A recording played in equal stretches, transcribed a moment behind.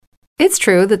It's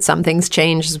true that some things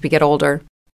change as we get older.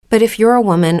 But if you're a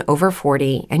woman over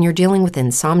 40 and you're dealing with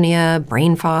insomnia,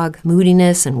 brain fog,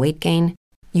 moodiness, and weight gain,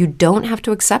 you don't have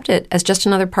to accept it as just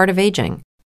another part of aging.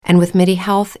 And with MIDI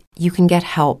Health, you can get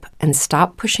help and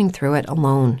stop pushing through it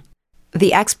alone.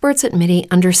 The experts at MIDI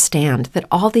understand that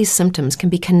all these symptoms can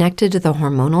be connected to the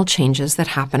hormonal changes that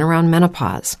happen around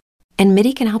menopause, and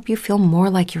MIDI can help you feel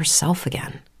more like yourself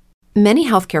again. Many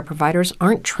healthcare providers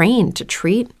aren't trained to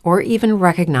treat or even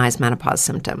recognize menopause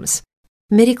symptoms.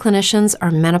 MIDI clinicians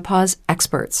are menopause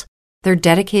experts. They're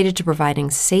dedicated to providing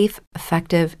safe,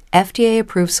 effective,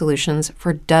 FDA-approved solutions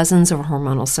for dozens of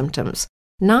hormonal symptoms,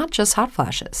 not just hot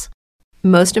flashes.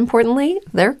 Most importantly,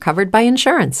 they're covered by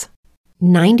insurance.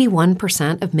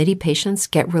 91% of MIDI patients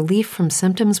get relief from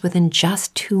symptoms within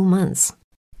just 2 months.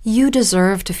 You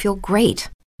deserve to feel great.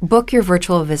 Book your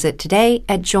virtual visit today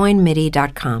at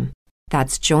joinmidi.com.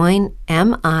 That's joinmidi.com.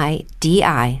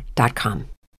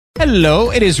 Hello,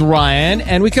 it is Ryan,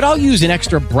 and we could all use an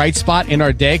extra bright spot in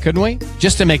our day, couldn't we?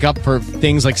 Just to make up for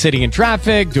things like sitting in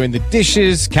traffic, doing the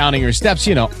dishes, counting your steps,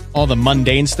 all the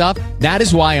mundane stuff. That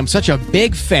is why I'm such a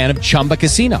big fan of Chumba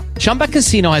Casino. Chumba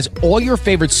Casino has all your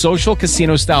favorite social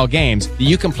casino-style games that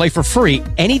you can play for free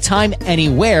anytime,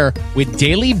 anywhere with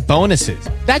daily bonuses.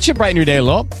 That should brighten your day a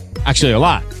little. Actually, a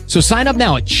lot. So sign up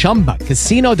now at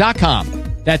ChumbaCasino.com.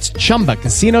 That's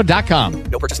ChumbaCasino.com.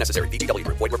 No purchase necessary. VGW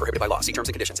Group. Void where prohibited by law. See terms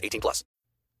and conditions. 18+.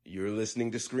 You're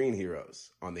listening to Screen Heroes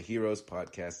on the Heroes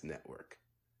Podcast Network.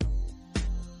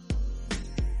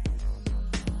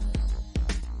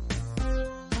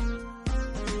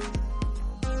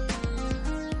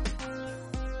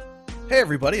 Hey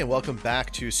everybody, and welcome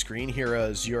back to Screen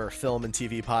Heroes, your film and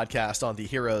TV podcast on the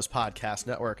Heroes Podcast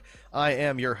Network. I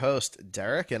am your host,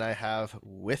 Derek, and I have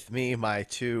with me my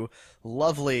two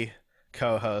lovely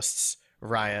co-hosts,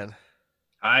 Ryan.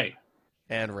 Hi.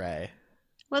 And Ray.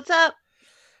 What's up?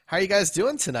 How are you guys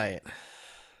doing tonight?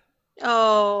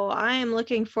 Oh, I am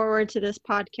looking forward to this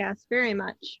podcast very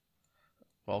much.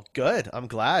 Well, good. I'm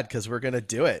glad, because we're going to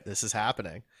do it. This is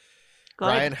happening. Good.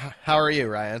 Ryan, how are you,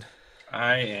 Ryan?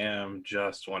 I am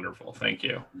just wonderful. Thank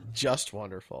you. Just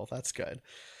wonderful. That's good.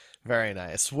 Very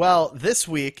nice. Well, this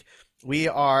week we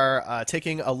are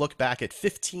taking a look back at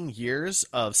 15 years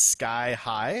of Sky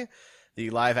High, the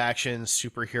live-action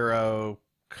superhero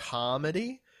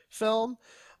comedy film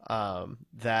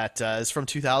that is from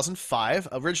 2005.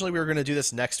 Originally, we were going to do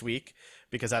this next week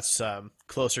because that's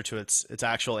closer to its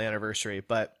actual anniversary,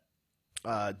 but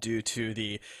due to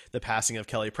the passing of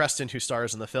Kelly Preston, who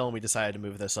stars in the film, we decided to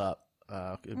move this up.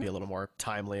 It would be a little more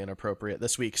timely and appropriate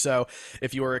this week. So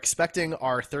if you were expecting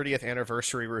our 30th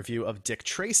anniversary review of Dick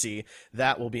Tracy,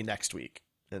 that will be next week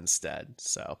instead.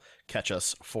 So catch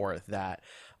us for that.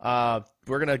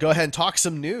 We're going to go ahead and talk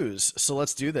some news. So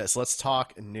let's do this. Let's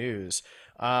talk news.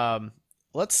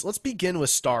 Let's begin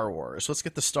with Star Wars. Let's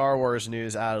get the Star Wars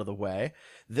news out of the way.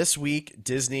 This week,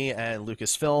 Disney and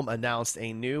Lucasfilm announced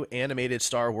a new animated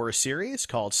Star Wars series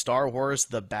called Star Wars: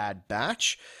 The Bad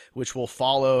Batch, which will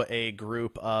follow a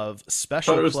group of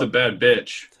special... I thought it was The Bad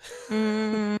Bitch.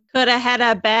 Could have had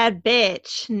a bad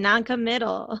bitch,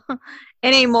 non-committal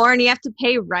anymore, and you have to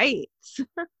pay rights.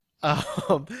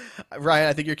 Ryan,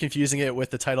 I think you're confusing it with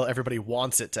the title everybody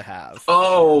wants it to have.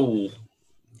 Oh,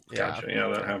 yeah. Gotcha. Yeah,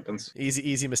 that happens.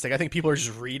 Easy mistake. I think people are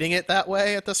just reading it that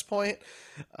way at this point.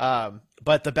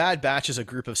 But the Bad Batch is a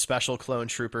group of special clone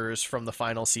troopers from the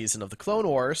final season of the Clone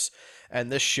Wars,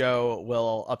 and this show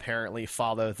will apparently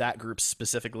follow that group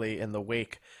specifically in the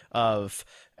wake of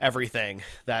everything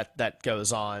that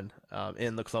goes on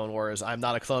in the Clone Wars. I'm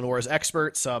not a Clone Wars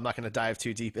expert, so I'm not going to dive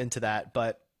too deep into that,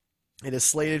 but it is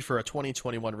slated for a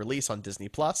 2021 release on Disney+.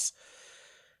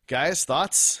 Guys,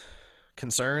 thoughts,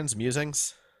 concerns,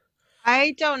 musings?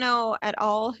 I don't know at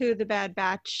all who the Bad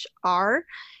Batch are,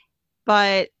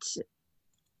 but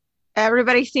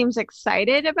everybody seems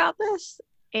excited about this,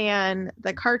 and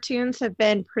the cartoons have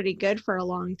been pretty good for a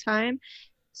long time.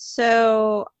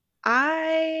 So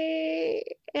I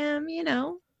am,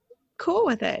 cool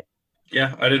with it.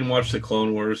 Yeah, I didn't watch the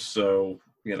Clone Wars, so,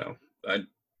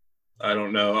 I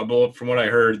don't know. But from what I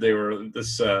heard,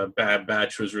 this Bad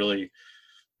Batch was really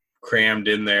crammed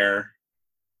in there,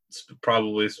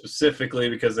 probably specifically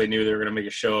because they knew they were going to make a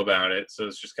show about it, so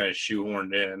it's just kind of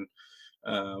shoehorned in.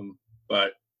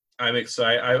 But I'm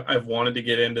excited. I've wanted to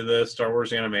get into the Star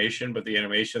Wars animation, but the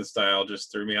animation style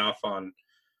just threw me off on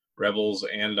Rebels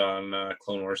and on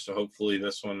Clone Wars, so hopefully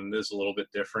this one is a little bit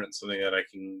different, something that I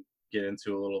can get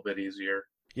into a little bit easier.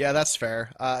 Yeah, that's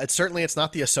fair. It's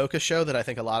not the Ahsoka show that I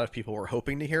think a lot of people were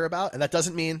hoping to hear about, and that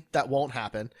doesn't mean that won't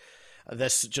happen.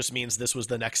 This just means this was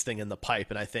the next thing in the pipe.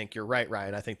 And I think you're right,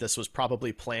 Ryan. I think this was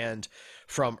probably planned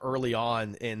from early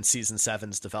on in season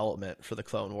 7's development for the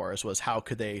Clone Wars, was how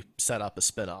could they set up a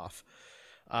spinoff.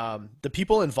 The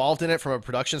people involved in it from a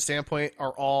production standpoint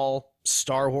are all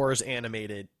Star Wars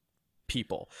animated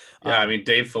people. Yeah, I mean,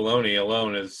 Dave Filoni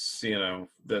alone is,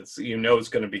 that's, it's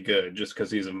going to be good just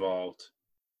because he's involved.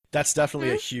 That's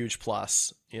definitely a huge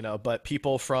plus, but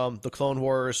people from the Clone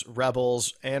Wars,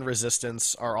 Rebels, and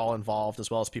Resistance are all involved, as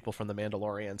well as people from the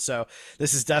Mandalorian. So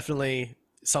this is definitely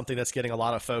something that's getting a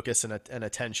lot of focus and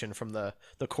attention from the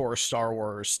core Star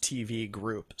Wars TV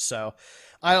group. So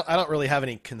I don't really have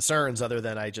any concerns, other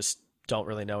than I just don't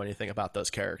really know anything about those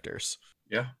characters.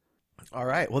 Yeah. All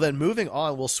right. Well, then moving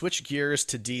on, we'll switch gears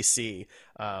to DC.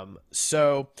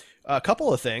 So a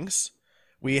couple of things.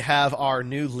 We have our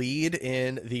new lead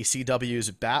in the CW's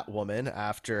Batwoman.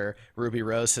 After Ruby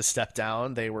Rose has stepped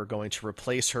down, they were going to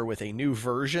replace her with a new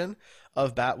version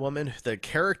of Batwoman. The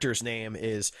character's name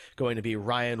is going to be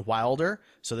Ryan Wilder.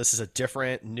 So this is a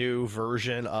different new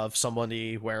version of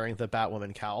somebody wearing the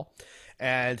Batwoman cowl.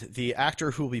 And the actor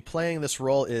who will be playing this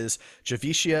role is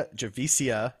Javicia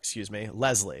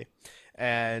Leslie.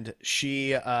 And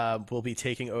she will be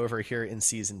taking over here in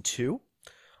season 2.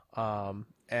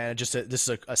 And this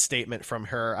is a statement from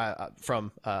her,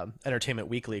 from Entertainment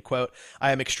Weekly, quote,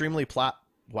 I am extremely proud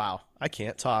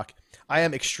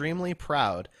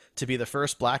to be the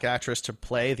first black actress to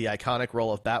play the iconic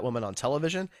role of Batwoman on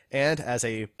television, and as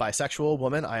a bisexual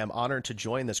woman, I am honored to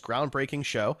join this groundbreaking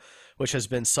show, which has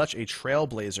been such a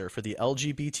trailblazer for the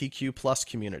LGBTQ plus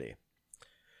community.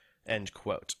 End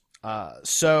quote.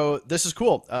 So this is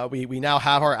cool. We now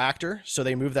have our actor, so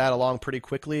they moved that along pretty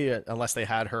quickly, unless they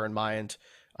had her in mind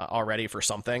already for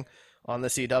something on the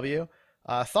CW.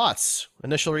 Thoughts,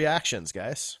 initial reactions,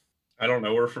 guys? I don't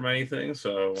know her from anything,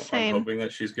 so Same. I'm hoping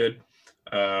that she's good.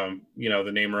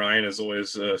 The name Ryan is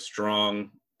always a strong,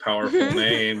 powerful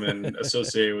name and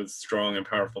associated with strong and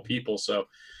powerful people, so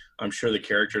I'm sure the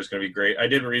character is going to be great. I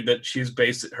did read that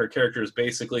her character is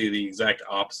basically the exact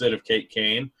opposite of Kate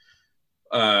Kane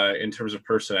in terms of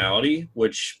personality,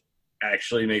 which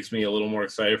actually makes me a little more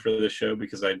excited for this show,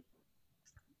 because I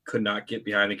could not get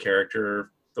behind the character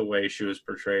the way she was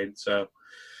portrayed. So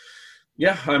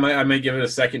yeah, I might give it a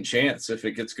second chance if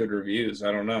it gets good reviews.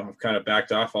 I don't know. I've kind of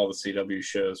backed off all the CW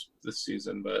shows this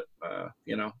season, but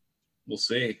we'll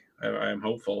see. I am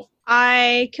hopeful.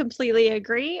 I completely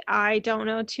agree. I don't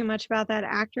know too much about that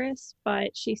actress,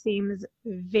 but she seems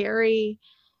very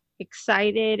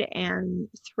excited and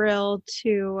thrilled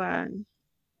to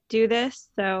do this.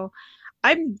 So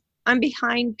I'm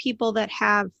behind people that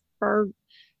have fervor.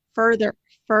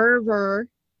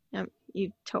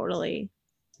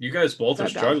 You guys both are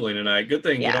Rubbed off. struggling tonight. Good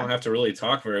thing you Yeah. don't have to really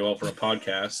talk very well for a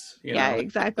podcast. Yeah,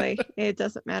 exactly. It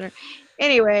doesn't matter.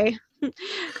 Anyway,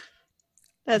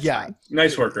 that's fine.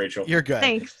 Nice work, Rachel. You're good.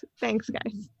 Thanks,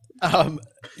 guys.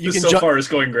 Far is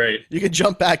going great. You can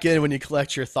jump back in when you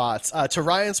collect your thoughts. To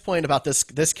Ryan's point about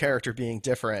this character being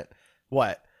different,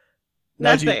 what?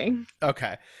 Nothing.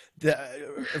 Okay.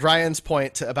 Ryan's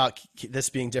point about this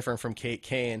being different from Kate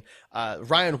Kane,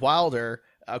 Ryan Wilder,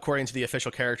 according to the official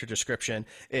character description,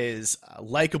 is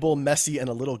likable, messy, and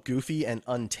a little goofy and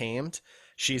untamed.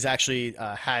 She's actually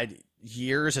had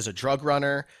years as a drug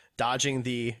runner, dodging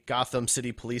the Gotham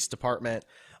City Police Department,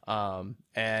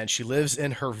 and she lives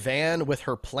in her van with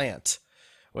her plant,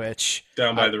 which...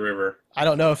 Down by the river. I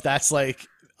don't know if that's like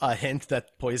a hint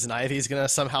that Poison Ivy is going to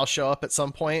somehow show up at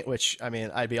some point, which, I mean,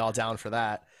 I'd be all down for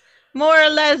that. More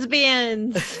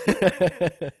lesbians.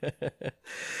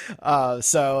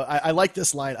 So I like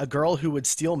this line: a girl who would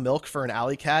steal milk for an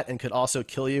alley cat and could also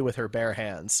kill you with her bare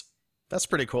hands. That's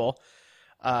pretty cool.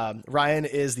 Ryan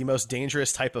is the most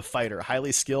dangerous type of fighter,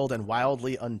 highly skilled and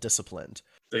wildly undisciplined.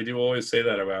 They do always say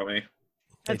that about me.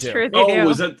 That's do. true. They do.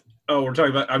 Was that? Oh, we're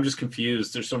talking about. I'm just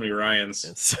confused. There's so many Ryans.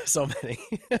 It's so many.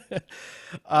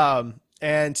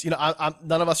 And, I'm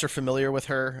none of us are familiar with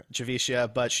her,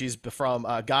 Javicia, but she's from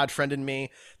God Friended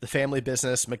Me, The Family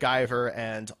Business, MacGyver,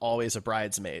 and Always a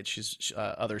Bridesmaid. She's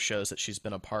other shows that she's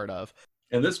been a part of.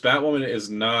 And this Batwoman is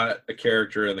not a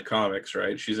character in the comics,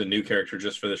 right? She's a new character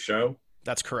just for the show?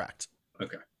 That's correct.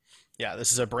 Okay. Yeah,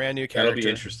 this is a brand new character. That'll be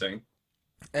interesting.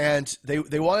 And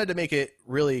they wanted to make it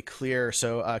really clear.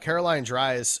 So Caroline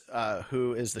Dries,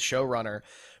 who is the showrunner,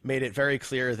 made it very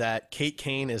clear that Kate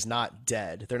Kane is not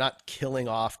dead. They're not killing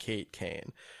off Kate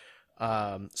Kane,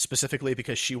 specifically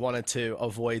because she wanted to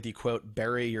avoid the, quote,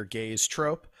 bury your gays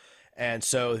trope. And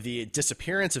so the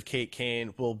disappearance of Kate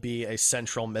Kane will be a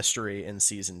central mystery in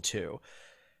season 2.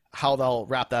 How they'll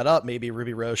wrap that up, maybe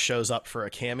Ruby Rose shows up for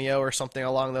a cameo or something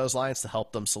along those lines to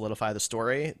help them solidify the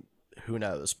story. who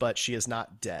knows? But she is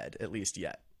not dead, at least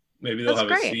yet. Maybe they'll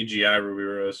That's have great. a CGI Ruby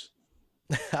Rose.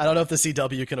 I don't know if the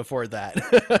CW can afford that.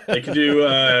 They could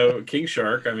do King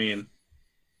Shark. I mean,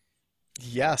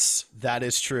 Yes, that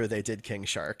is true. They did King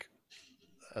Shark.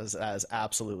 That is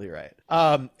absolutely right.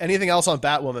 Anything else on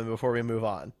Batwoman before we move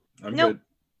on? I'm Nope.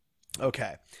 good.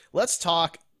 Okay, let's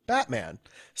talk Batman.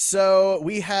 So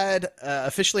we had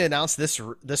officially announced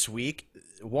this week,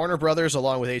 Warner Brothers,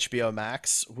 along with HBO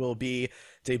Max, will be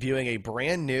debuting a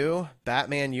brand new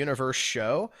Batman universe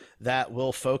show that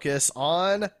will focus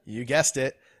on, you guessed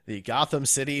it, the Gotham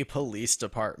City Police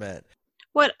Department.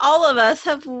 What all of us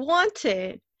have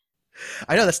wanted.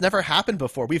 I know that's never happened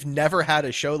before. We've never had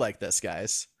a show like this,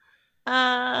 guys.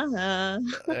 Uh-huh.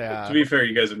 Yeah. To be fair,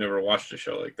 you guys have never watched a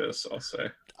show like this, I'll say.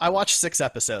 I watched 6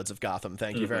 episodes of Gotham.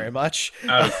 Thank you very much.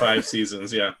 Out of 5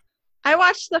 seasons, yeah. I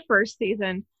watched the first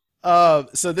season.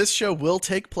 So this show will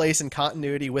take place in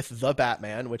continuity with The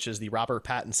Batman, which is the Robert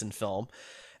Pattinson film.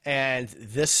 And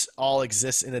this all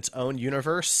exists in its own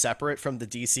universe, separate from the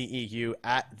DCEU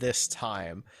at this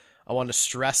time. I want to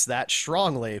stress that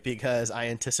strongly because I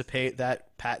anticipate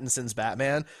that Pattinson's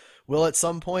Batman will at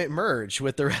some point merge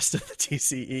with the rest of the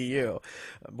DCEU,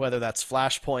 whether that's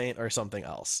Flashpoint or something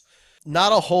else.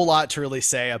 Not a whole lot to really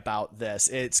say about this.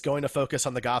 It's going to focus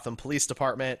on the Gotham Police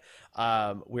Department.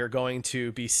 We're going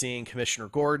to be seeing Commissioner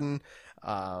Gordon.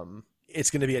 It's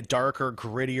going to be a darker,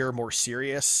 grittier, more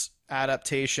serious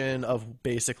adaptation of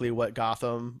basically what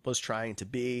Gotham was trying to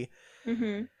be.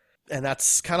 Mm-hmm. And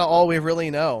that's kind of all we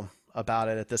really know about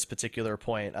it at this particular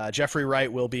point. Jeffrey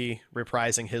Wright will be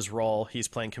reprising his role. He's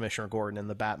playing Commissioner Gordon in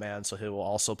The Batman, so he will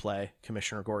also play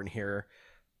Commissioner Gordon here.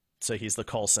 So he's the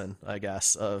Coulson, I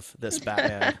guess, of this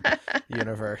Batman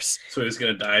universe. So he's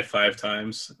going to die 5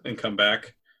 times and come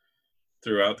back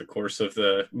throughout the course of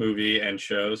the movie and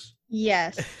shows.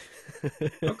 Yes.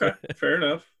 Okay, fair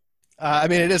enough. I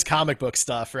mean, it is comic book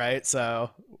stuff, right?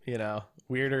 So,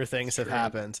 weirder things have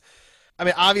happened. I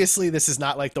mean, obviously, this is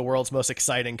not like the world's most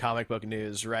exciting comic book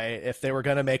news, right? If they were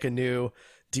going to make a new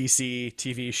DC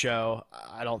TV show,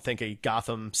 I don't think a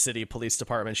Gotham City Police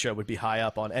Department show would be high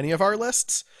up on any of our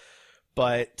lists.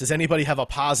 But does anybody have a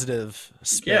positive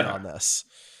spin on this?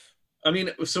 I mean,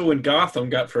 so when Gotham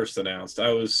got first announced,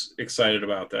 I was excited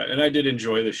about that. And I did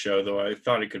enjoy the show, though I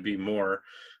thought it could be more.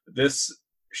 This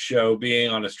show being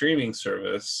on a streaming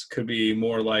service could be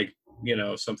more like,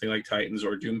 something like Titans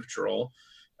or Doom Patrol.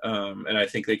 And I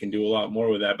think they can do a lot more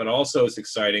with that. But also it's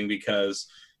exciting because,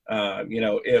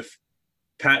 if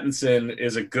Pattinson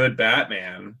is a good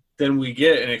Batman, then we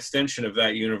get an extension of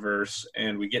that universe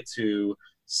and we get to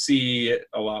see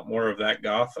a lot more of that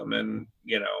Gotham. And,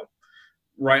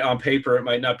 right on paper, it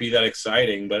might not be that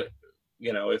exciting, but,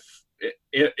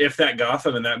 if that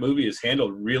Gotham in that movie is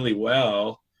handled really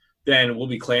well, then we'll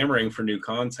be clamoring for new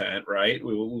content, right?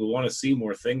 We want to see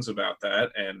more things about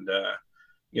that. And,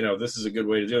 this is a good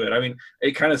way to do it. I mean,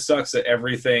 it kind of sucks that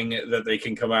everything that they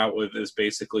can come out with is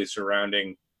basically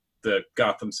surrounding the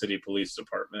Gotham City Police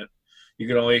Department. You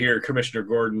can only hear Commissioner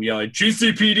Gordon yelling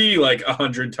GCPD like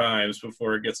 100 times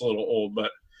before it gets a little old.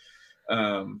 But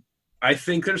I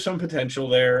think there's some potential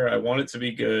there. I want it to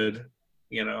be good,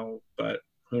 but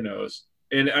who knows?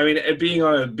 And I mean, it being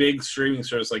on a big streaming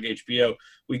service like HBO,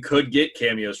 we could get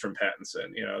cameos from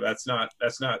Pattinson. That's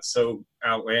not so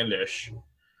outlandish.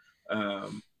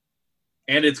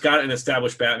 And it's got an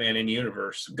established Batman in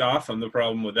universe. Gotham, the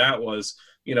problem with that was,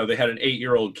 they had an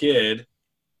 8-year-old kid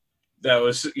that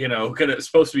was,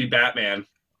 supposed to be Batman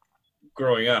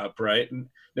growing up, right? And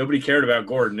nobody cared about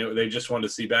Gordon. They just wanted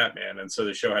to see Batman. And so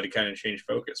the show had to kind of change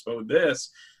focus. But with this,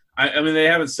 I mean, they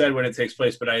haven't said when it takes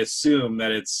place, but I assume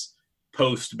that it's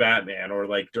post-Batman or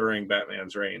like during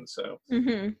Batman's reign. So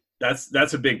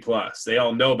that's a big plus. They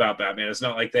all know about Batman. It's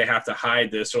not like they have to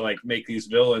hide this or like make these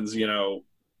villains,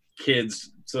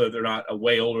 kids so that they're not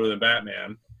way older than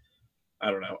Batman. I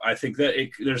don't know. I think that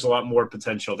there's a lot more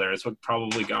potential there. It's what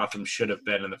probably Gotham should have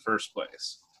been in the first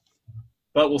place.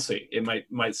 But we'll see. It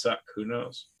might suck. Who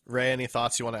knows? Ray, any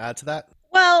thoughts you want to add to that?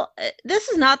 Well, this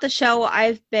is not the show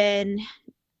I've been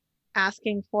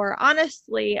asking for.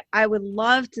 Honestly, I would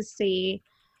love to see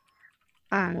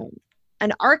an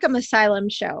Arkham Asylum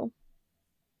show.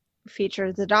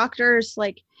 Feature the doctors,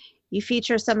 like you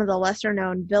feature some of the lesser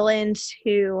known villains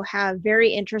who have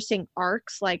very interesting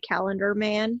arcs like Calendar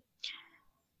Man.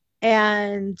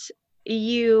 And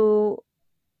you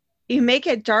make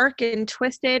it dark and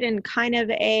twisted and kind of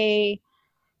a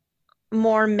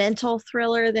more mental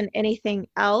thriller than anything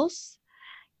else.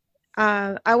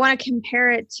 I want to compare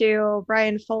it to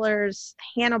Brian Fuller's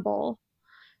Hannibal,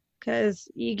 because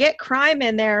you get crime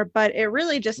in there, but it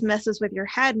really just messes with your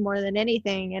head more than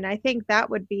anything. And I think that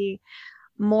would be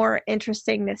more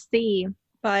interesting to see,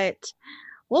 but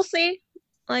we'll see.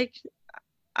 Like,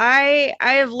 I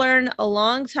have learned a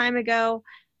long time ago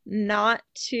not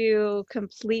to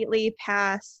completely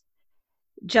pass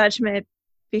judgment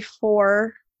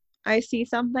before I see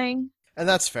something. And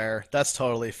that's fair. That's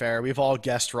totally fair. We've all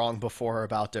guessed wrong before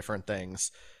about different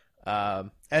things.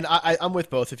 And I'm with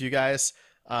both of you guys.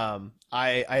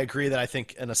 I agree that I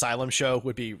think an Asylum show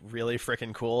would be really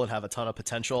freaking cool and have a ton of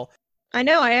potential. I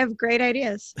know, I have great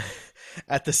ideas.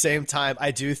 At the same time,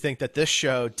 I do think that this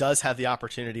show does have the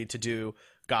opportunity to do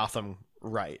Gotham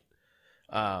right.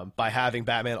 By having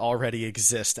Batman already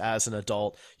exist as an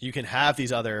adult, you can have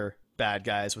these other bad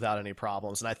guys without any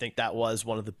problems. And I think that was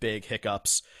one of the big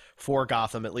hiccups for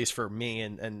Gotham, at least for me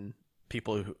and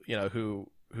people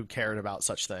who cared about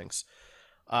such things.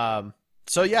 So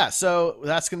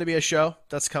that's going to be a show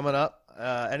that's coming up.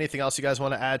 Anything else you guys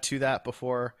want to add to that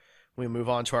before we move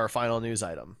on to our final news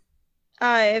item?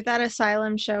 If that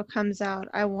Asylum show comes out,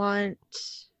 I want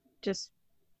just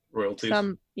Royalties.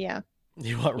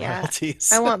 You want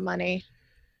royalties? I want money.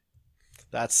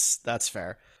 That's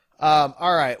fair.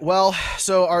 All right. Well,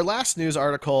 so our last news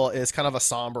article is kind of a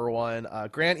somber one.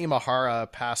 Grant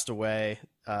Imahara passed away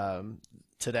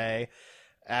today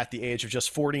at the age of just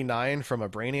 49 from a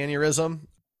brain aneurysm.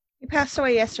 He passed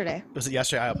away yesterday. Was it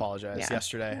yesterday? I apologize. Yeah.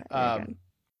 Yesterday. Very good.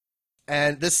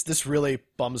 And this really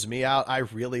bums me out. I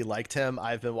really liked him.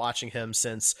 I've been watching him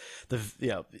since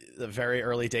the very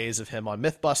early days of him on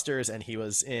MythBusters, and he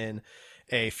was in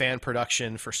a fan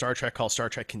production for Star Trek called Star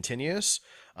Trek Continues.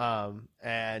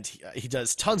 And he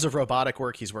does tons of robotic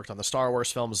work. He's worked on the Star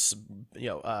Wars films.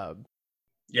 Yeah,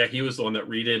 he was the one that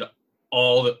redid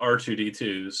all the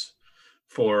R2D2s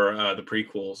for the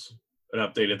prequels and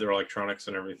updated their electronics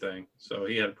and everything. So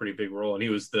he had a pretty big role, and he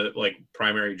was the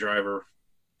primary driver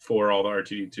for all the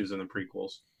R2D2s in the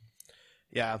prequels.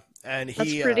 Yeah, and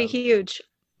that's pretty huge.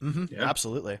 Mm-hmm, yeah.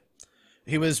 Absolutely.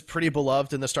 He was pretty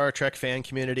beloved in the Star Trek fan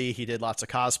community. He did lots of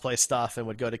cosplay stuff and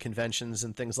would go to conventions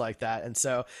and things like that. And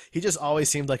so he just always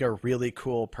seemed like a really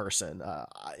cool person,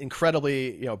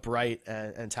 incredibly, bright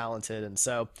and talented. And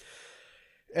so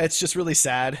it's just really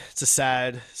sad. It's a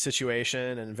sad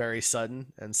situation and very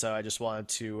sudden. And so I just wanted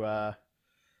to,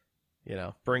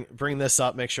 bring this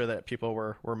up, make sure that people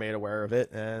were made aware of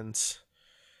it. And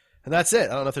that's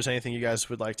it. I don't know if there's anything you guys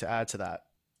would like to add to that.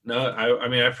 No, I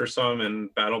mean, I first saw him in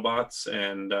BattleBots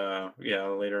and,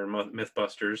 later in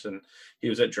MythBusters, and he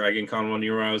was at Dragon Con one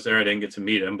year when I was there. I didn't get to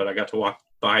meet him, but I got to walk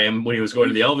by him when he was going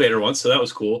to the elevator once, so that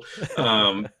was cool.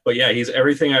 But yeah, he's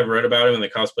everything I've read about him in the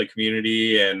cosplay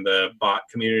community and the bot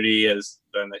community has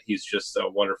been that he's just a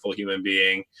wonderful human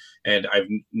being, and I've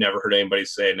never heard anybody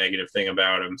say a negative thing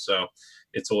about him, so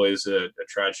it's always a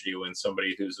tragedy when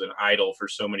somebody who's an idol for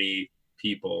so many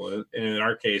people, and in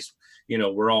our case,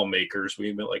 we're all makers.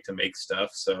 We like to make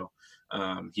stuff. So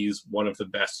he's one of the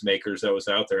best makers that was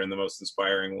out there and the most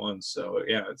inspiring ones. So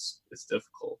yeah, it's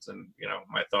difficult. And,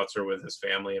 my thoughts are with his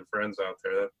family and friends out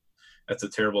there. That's a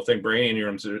terrible thing. Brain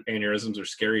aneurysms are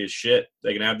scary as shit.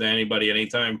 They can happen to anybody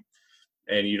anytime,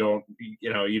 and you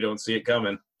don't see it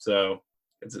coming. So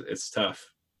it's tough.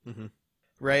 Mm-hmm.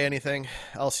 Ray, anything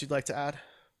else you'd like to add?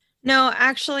 No,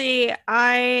 actually,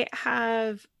 I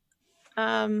have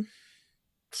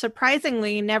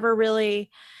surprisingly never really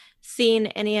seen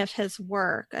any of his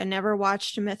work. I never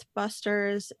watched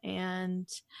MythBusters, and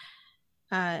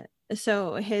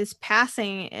so his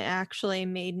passing actually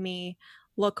made me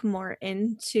look more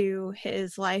into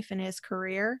his life and his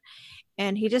career,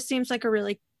 and he just seems like a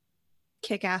really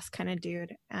kick-ass kind of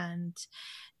dude, and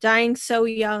dying so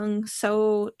young,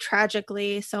 so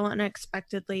tragically, so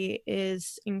unexpectedly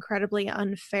is incredibly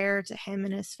unfair to him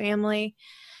and his family.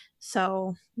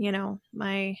 So,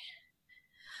 my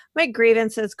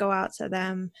grievances go out to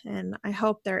them, and I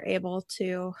hope they're able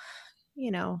to,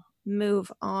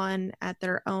 move on at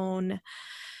their own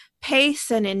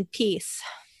pace and in peace.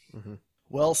 Mm-hmm.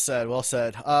 Well said. Well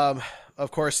said.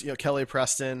 Of course, Kelly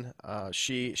Preston,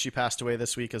 she passed away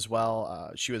this week as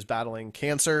well. She was battling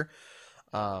cancer,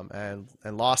 and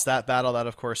lost that battle. That,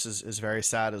 of course, is very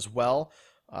sad as well.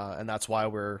 And that's why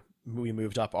we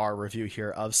moved up our review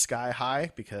here of Sky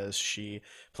High, because she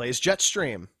plays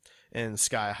Jetstream in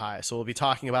Sky High. So we'll be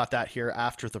talking about that here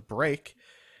after the break.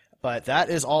 But that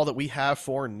is all that we have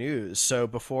for news. So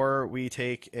before we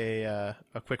take a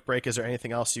quick break, is there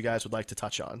anything else you guys would like to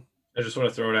touch on? I just want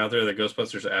to throw it out there that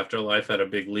Ghostbusters Afterlife had a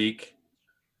big leak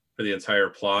for the entire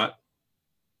plot.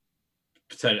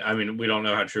 I mean, we don't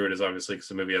know how true it is, obviously, because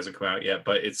the movie hasn't come out yet,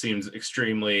 but it seems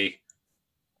extremely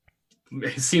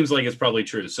it seems like it's probably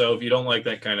true. So if you don't like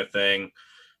that kind of thing,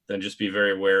 then just be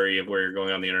very wary of where you're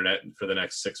going on the internet for the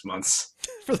next 6 months.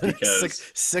 For the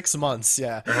next six months,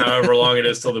 yeah. Or however long it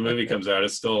is till the movie comes out,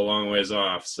 it's still a long ways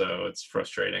off. So it's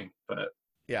frustrating, but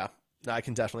yeah. I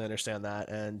can definitely understand that,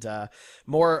 and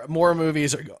more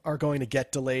movies are going to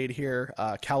get delayed here.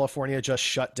 California just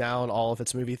shut down all of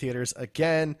its movie theaters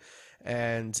again,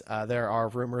 and there are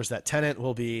rumors that Tenet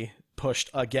will be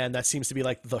pushed again. That seems to be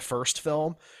like the first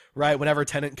film, right? Whenever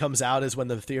Tenet comes out is when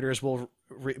the theaters will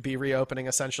be reopening,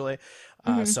 essentially.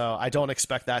 So I don't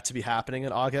expect that to be happening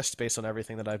in August, based on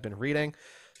everything that I've been reading.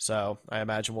 So I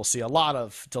imagine we'll see a lot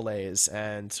of delays,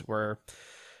 and we're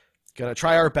gonna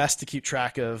try our best to keep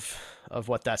track of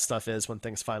what that stuff is when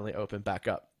things finally open back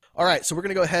up. All right, so we're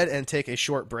gonna go ahead and take a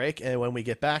short break, and when we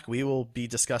get back, we will be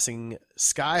discussing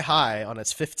Sky High on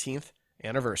its 15th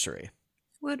anniversary.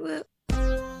 Woot woot.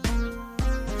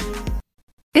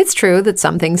 It's true that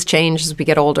some things change as we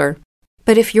get older.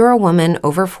 But if you're a woman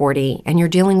over 40 and you're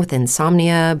dealing with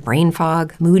insomnia, brain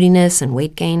fog, moodiness, and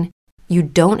weight gain, you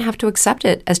don't have to accept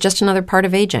it as just another part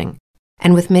of aging.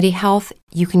 And with MIDI Health,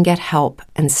 you can get help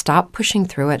and stop pushing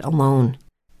through it alone.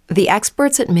 The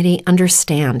experts at MIDI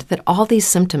understand that all these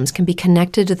symptoms can be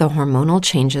connected to the hormonal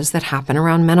changes that happen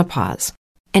around menopause,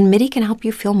 and MIDI can help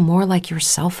you feel more like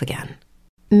yourself again.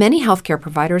 Many healthcare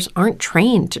providers aren't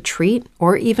trained to treat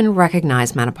or even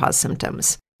recognize menopause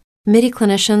symptoms. MIDI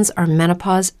clinicians are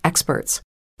menopause experts.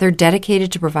 They're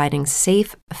dedicated to providing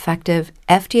safe, effective,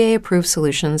 FDA-approved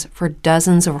solutions for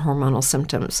dozens of hormonal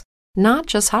symptoms, not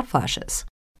just hot flashes.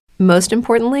 Most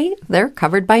importantly, they're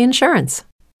covered by insurance.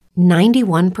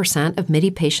 91% of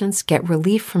MIDI patients get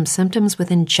relief from symptoms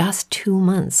within just 2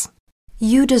 months.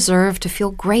 You deserve to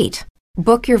feel great.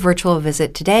 Book your virtual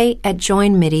visit today at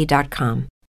joinmidi.com.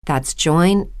 That's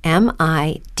joinmidi.com.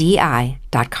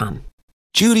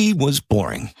 Judy was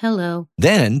boring. Hello.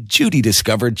 Then Judy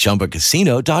discovered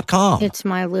ChumbaCasino.com. It's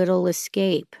my little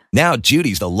escape. Now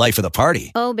Judy's the life of the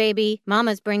party. Oh, baby,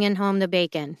 mama's bringing home the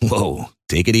bacon. Whoa,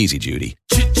 take it easy, Judy.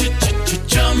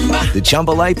 The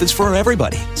Chumba life is for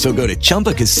everybody. So go to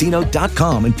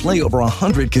ChumbaCasino.com and play over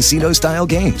 100 casino-style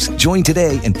games. Join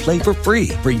today and play for free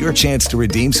for your chance to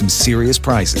redeem some serious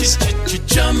prizes.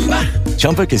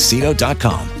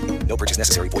 ChumbaCasino.com. No purchase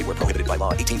necessary. Void where prohibited by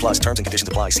law. 18 plus terms and conditions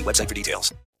apply. See website for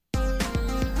details.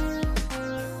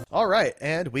 All right,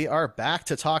 and we are back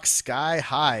to talk Sky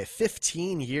High.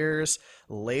 15 years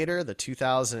later, the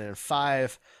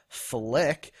 2005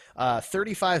 flick,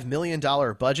 $35 million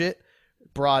budget,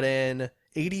 brought in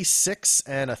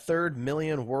 86.3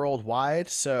 million worldwide.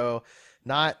 So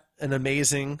not an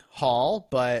amazing haul,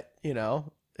 but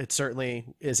it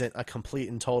certainly isn't a complete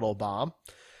and total bomb.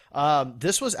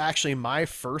 This was actually my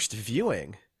first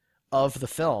viewing of the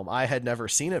film. I had never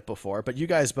seen it before, but you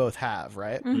guys both have,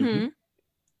 right? Mm-hmm.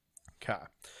 Okay.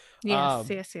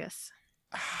 Yes.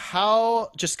 How,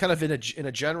 just kind of in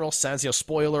a general sense,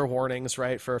 spoiler warnings,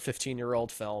 right, for a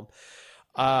 15-year-old film.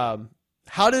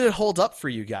 How did it hold up for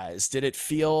you guys? Did it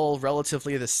feel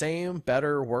relatively the same,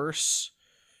 better, worse?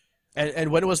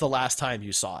 And when was the last time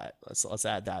you saw it? Let's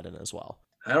add that in as well.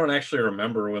 I don't actually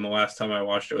remember when the last time I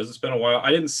watched it was. It's been a while. I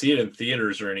didn't see it in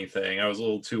theaters or anything. I was a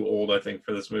little too old, I think,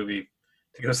 for this movie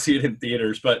to go see it in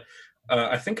theaters. But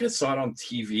I think I saw it on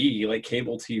TV, like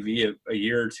cable TV, a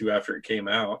year or two after it came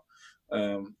out.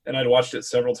 And I'd watched it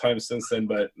several times since then,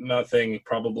 but nothing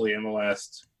probably in the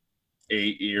last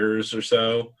 8 years or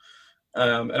so.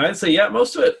 And I'd say, yeah,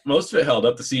 most of it held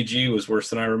up. The CG was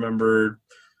worse than I remembered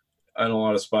in a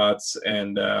lot of spots,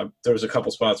 and there was a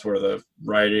couple spots where the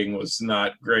writing was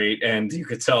not great, and you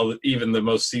could tell that even the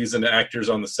most seasoned actors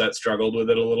on the set struggled with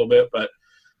it a little bit. But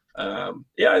I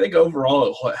think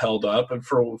overall it held up. And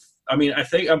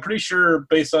I'm pretty sure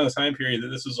based on the time period that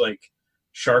this was like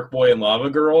Shark Boy and Lava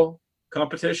Girl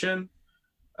competition.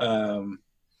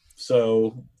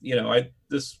 So I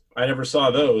never saw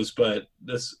those, but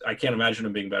I can't imagine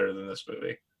them being better than this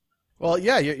movie. Well,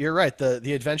 yeah, you're right.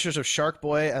 The Adventures of Shark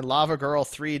Boy and Lava Girl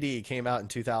 3D came out in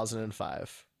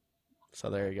 2005.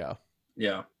 So there you go.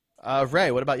 Yeah.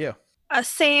 Ray, what about you?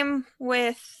 Same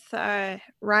with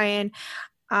Ryan.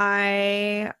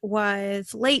 I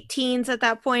was late teens at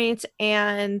that point,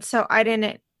 and so I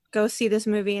didn't go see this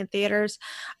movie in theaters.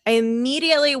 I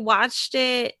immediately watched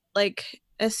it like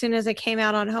as soon as it came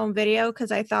out on home video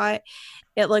because I thought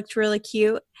it looked really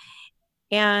cute.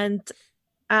 And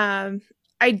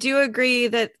I do agree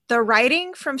that the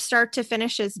writing from start to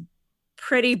finish is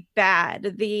pretty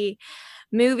bad. The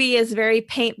movie is very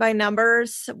paint by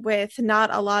numbers with not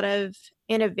a lot of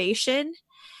innovation.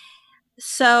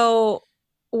 So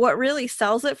what really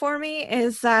sells it for me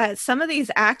is that some of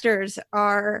these actors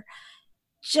are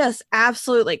just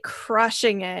absolutely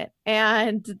crushing it,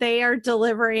 and they are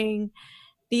delivering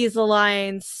these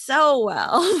lines so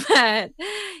well that,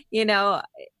 no,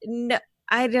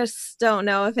 I just don't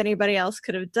know if anybody else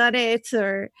could have done it,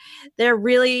 or they're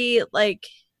really like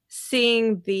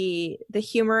seeing the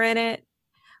humor in it.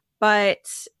 But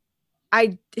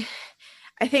I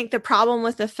I think the problem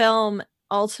with the film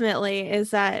ultimately is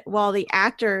that while the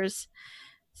actors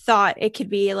thought it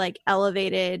could be like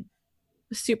elevated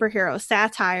superhero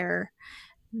satire,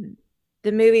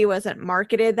 the movie wasn't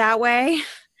marketed that way.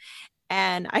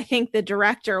 And I think the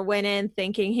director went in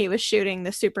thinking he was shooting the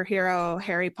superhero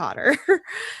Harry Potter.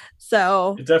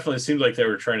 So It definitely seemed like they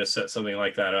were trying to set something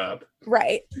like that up.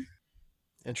 right.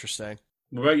 Interesting.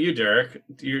 What about you, Derek?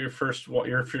 Your first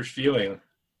viewing?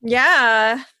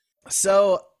 Yeah.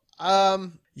 So,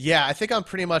 yeah, I think I'm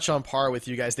pretty much on par with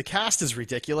you guys. The cast is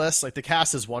ridiculous. Like, the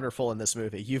cast is wonderful in this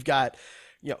movie. You've got,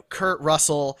 Kurt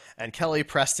Russell and Kelly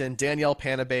Preston, Danielle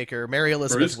Panabaker, Mary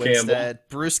Elizabeth Winstead,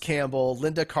 Bruce Campbell,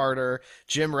 Linda Carter,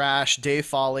 Jim Rash, Dave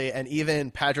Foley, and even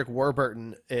Patrick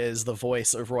Warburton is the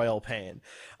voice of Royal Pain.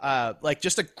 Like,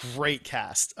 just a great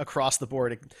cast across the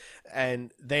board.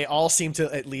 And they all seem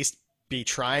to at least be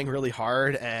trying really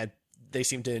hard, and they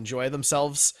seem to enjoy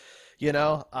themselves.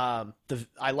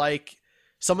 I like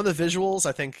some of the visuals.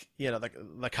 I think,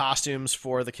 the costumes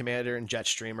for the Commander and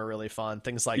Jetstream are really fun.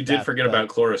 Things like that. You did forget about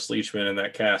Cloris Leachman in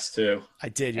that cast, too. I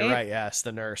did. You're right. Yes.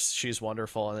 The nurse. She's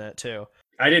wonderful in it, too.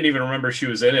 I didn't even remember she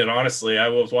was in it, honestly. I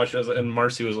was watching it, and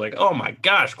Marcy was like, oh my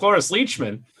gosh, Cloris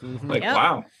Leachman. Mm-hmm. Like,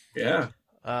 wow. Yeah.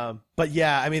 But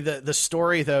yeah, I mean, the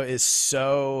story, though, is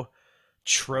so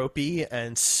tropey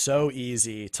and so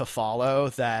easy to follow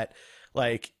that,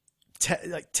 like,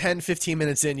 10, 15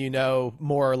 minutes in,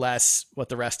 more or less what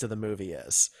the rest of the movie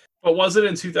is. But was it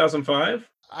in 2005?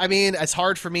 I mean, it's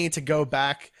hard for me to go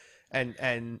back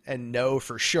and know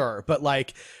for sure, but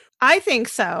like, I think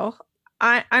so.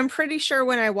 I'm pretty sure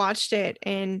when I watched it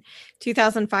in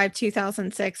 2005,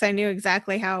 2006, I knew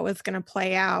exactly how it was going to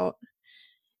play out.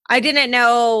 I didn't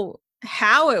know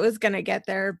how it was going to get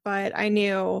there, but I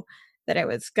knew that it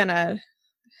was going to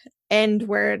end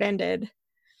where it ended.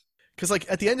 Because,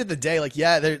 like, at the end of the day, like,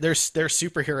 yeah, they're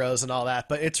superheroes and all that,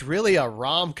 but it's really a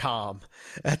rom-com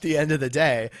at the end of the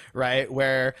day, right?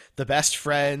 Where the best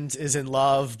friend is in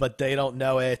love, but they don't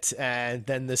know it, and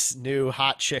then this new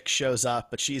hot chick shows up,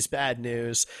 but she's bad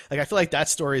news. Like, I feel like that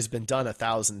story's been done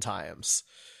 1,000 times,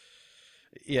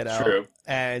 True.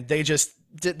 And they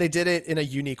did it in a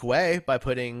unique way by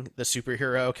putting the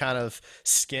superhero kind of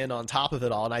skin on top of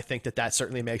it all, and I think that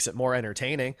certainly makes it more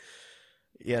entertaining,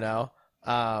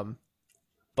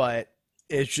 but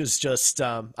it's just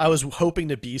I was hoping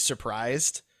to be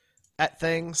surprised at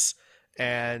things,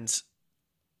 and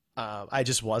I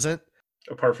just wasn't.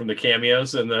 Apart from the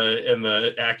cameos and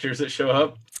the actors that show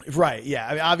up, right? Yeah,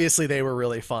 I mean, obviously they were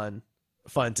really fun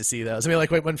to see those. I mean,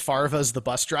 like when Farva's the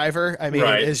bus driver. I mean,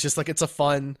 right. It's just like it's a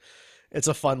fun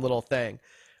little thing.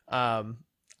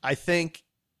 I think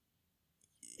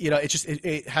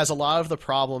it has a lot of the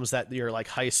problems that your like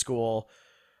high school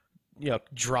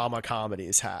drama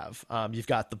comedies have. You've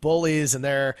got the bullies, and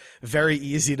they're very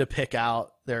easy to pick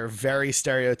out. They're very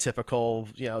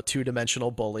stereotypical,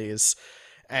 two-dimensional bullies,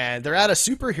 and they're at a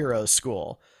superhero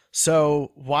school.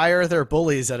 So why are there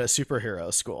bullies at a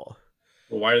superhero school?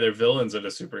 Well, why are there villains at a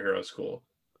superhero school?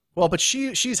 Well, but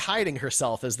she's hiding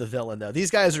herself as the villain, though.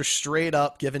 These guys are straight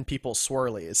up giving people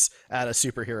swirlies at a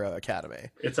superhero academy.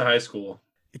 It's a high school.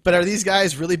 But are these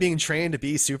guys really being trained to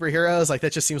be superheroes? Like,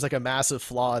 that just seems like a massive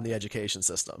flaw in the education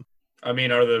system. I mean,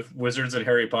 are the wizards in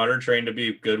Harry Potter trained to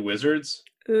be good wizards?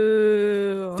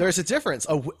 Ooh. There's a difference.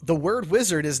 The word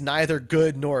wizard is neither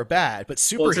good nor bad, but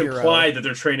superhero... Well, it's implied that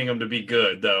they're training them to be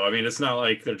good, though. I mean, it's not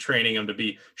like they're training them to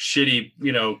be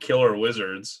shitty, killer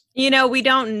wizards. We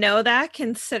don't know that,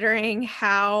 considering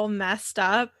how messed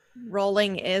up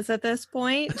Rowling is at this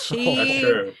point. That's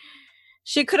true.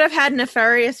 She could have had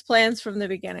nefarious plans from the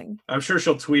beginning. I'm sure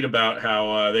she'll tweet about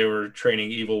how they were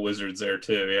training evil wizards there,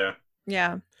 too, yeah.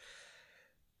 Yeah.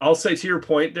 I'll say to your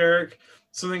point, Derek,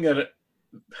 something that,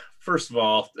 first of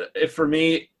all, for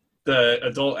me, the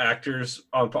adult actors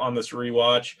on this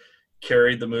rewatch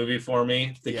carried the movie for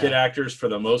me. The kid actors, for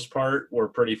the most part, were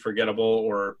pretty forgettable,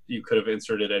 or you could have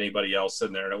inserted anybody else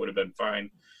in there and it would have been fine.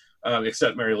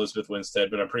 Except Mary Elizabeth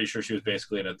Winstead, but I'm pretty sure she was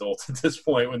basically an adult at this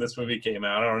point when this movie came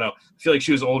out. I don't know. I feel like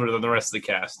she was older than the rest of the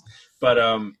cast. But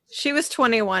she was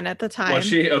 21 at the time. Was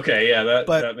she? Okay, yeah,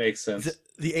 that makes sense.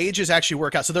 The ages actually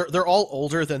work out. So they're all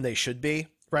older than they should be,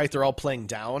 right? They're all playing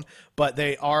down, but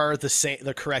they are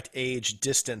the correct age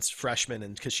distance freshman,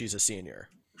 and because she's a senior.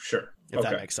 Sure. If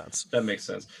that makes sense. That makes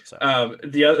sense. So.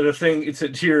 The other thing,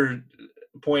 to your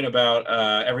point about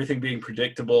everything being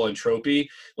predictable and tropey.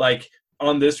 Like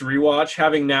on this rewatch,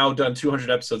 having now done 200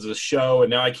 episodes of the show, and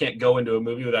now I can't go into a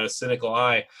movie without a cynical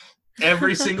eye.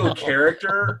 Every single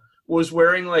character was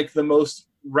wearing like the most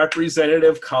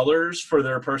representative colors for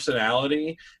their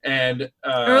personality and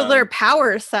or their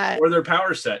power set.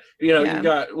 You know, you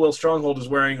got Will Stronghold is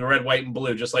wearing red, white, and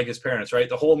blue, just like his parents, right?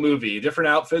 The whole movie, different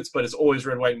outfits, but it's always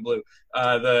red, white, and blue.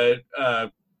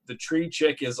 The tree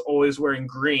chick is always wearing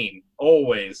green,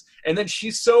 always, and then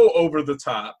she's so over the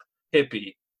top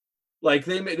hippie. Like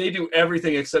they do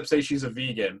everything except say she's a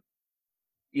vegan.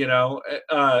 You know,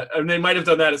 and they might have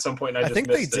done that at some point. And I think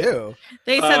they do.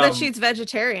 They said that she's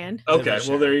vegetarian. Okay,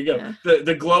 well there you go. Yeah.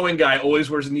 The glowing guy always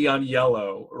wears neon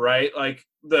yellow, right? Like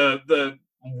the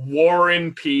War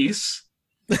and Peace.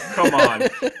 Come on,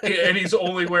 and he's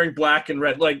only wearing black and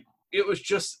red. Like it was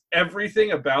just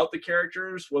everything about the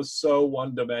characters was so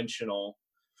one dimensional.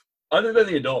 Other than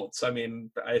the adults, I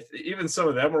mean, even some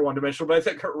of them were one dimensional. But I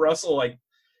think Kurt Russell like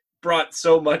brought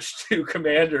so much to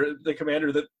the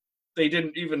commander that they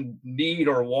didn't even need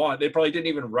or want. They probably didn't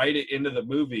even write it into the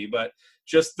movie, but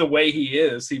just the way he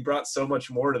is, he brought so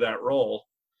much more to that role.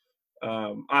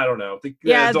 I don't know.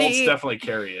 The adults definitely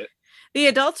carry it. The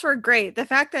adults were great. The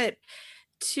fact that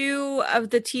two of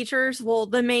the teachers, well,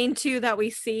 the main two that we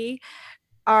see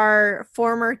are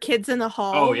former Kids in the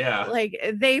Hall. Oh, yeah. Like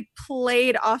they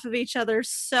played off of each other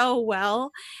so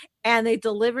well and they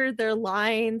delivered their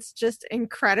lines just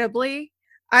incredibly.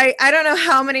 I don't know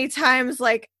how many times,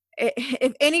 like,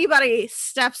 if anybody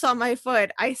steps on my foot,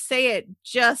 I say it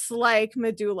just like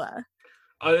Medulla.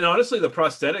 And honestly, the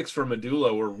prosthetics for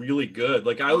Medulla were really good.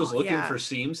 Like I was looking for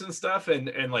seams and stuff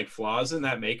and like flaws in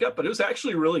that makeup, but it was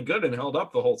actually really good and held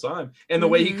up the whole time. And the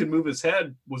way he could move his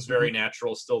head was very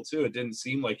natural still too. It didn't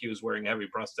seem like he was wearing heavy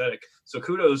prosthetic. So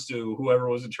kudos to whoever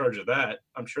was in charge of that.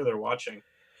 I'm sure they're watching.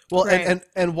 Well, right.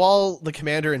 and while the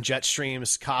Commander and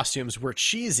Jetstream's costumes were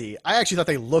cheesy, I actually thought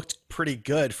they looked pretty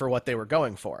good for what they were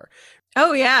going for.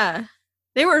 Oh, yeah.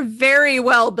 They were very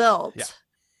well built. Yeah.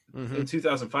 Mm-hmm. In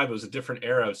 2005, it was a different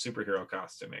era of superhero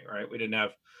costuming, right? We didn't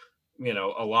have, you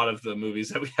know, a lot of the movies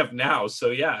that we have now. So,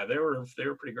 yeah, they were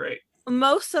pretty great.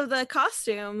 Most of the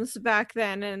costumes back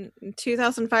then in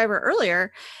 2005 or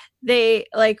earlier,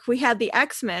 we had the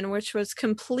X-Men, which was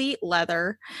complete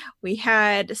leather. We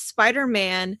had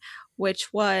Spider-Man,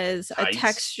 which was a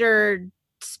textured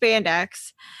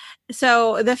spandex.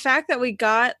 So the fact that we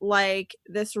got like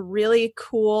this really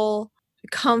cool,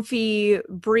 comfy,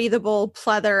 breathable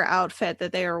pleather outfit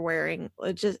that they were wearing,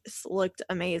 it just looked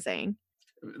amazing.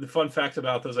 The fun fact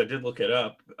about those, I did look it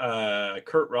up.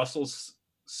 Kurt Russell's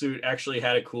suit actually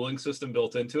had a cooling system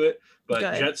built into it, but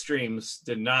Jetstream's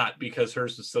did not because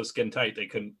hers was so skin tight they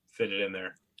couldn't fit it in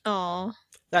there. Oh,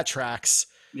 that tracks.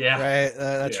 Yeah, right.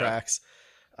 That tracks.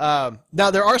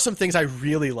 Now there are some things I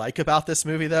really like about this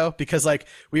movie though, because like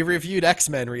we reviewed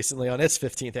X-Men recently on its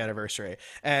 15th anniversary,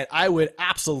 and I would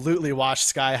absolutely watch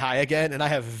Sky High again, and I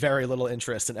have very little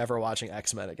interest in ever watching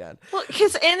X-Men again. Well,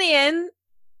 because in the end,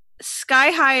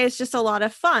 Sky High is just a lot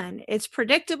of fun. It's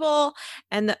predictable,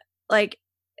 and like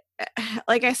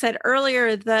I said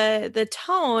earlier, the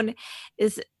tone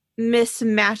is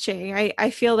mismatching.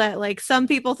 I feel that like some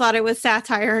people thought it was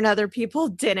satire and other people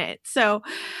didn't. So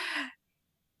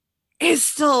it's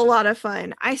still a lot of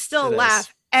fun. I still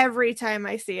laugh every time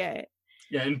I see it.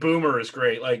 Yeah, and Boomer is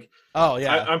great. Like, oh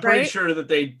yeah, I'm pretty sure that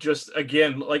they just,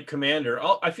 again, like Commander,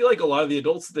 I feel like a lot of the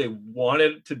adults, they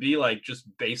wanted to be like just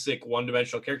basic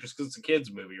one-dimensional characters because it's a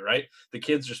kids movie, right? The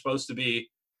kids are supposed to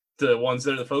be the ones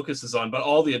that the focus is on, but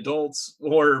all the adults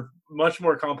were much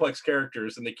more complex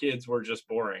characters and the kids were just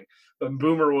boring. But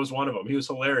Boomer was one of them. He was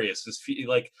hilarious.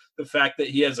 Like the fact that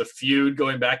he has a feud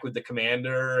going back with the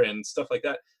Commander and stuff like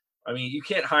that. I mean, you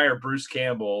can't hire Bruce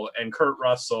Campbell and Kurt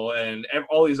Russell and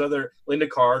all these other, Linda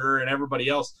Carter and everybody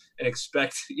else, and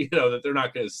expect, you know, that they're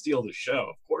not going to steal the show.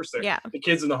 Of course, they're the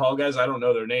Kids in the Hall guys. I don't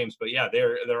know their names, but yeah,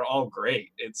 they're all great.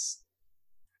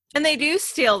 And they do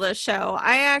steal the show.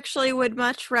 I actually would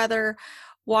much rather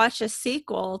watch a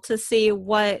sequel to see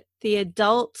what the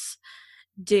adults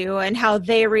do and how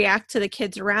they react to the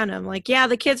kids around them. Like, yeah,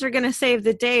 the kids are going to save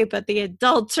the day, but the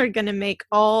adults are going to make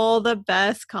all the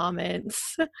best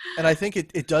comments. And I think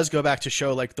it does go back to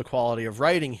show like the quality of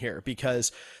writing here,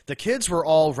 because the kids were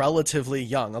all relatively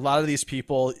young. A lot of these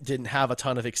people didn't have a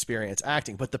ton of experience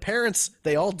acting, but the parents,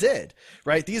 they all did,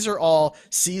 right? These are all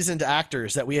seasoned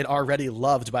actors that we had already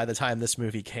loved by the time this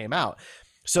movie came out.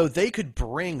 So they could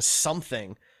bring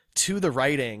something to the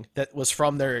writing that was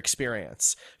from their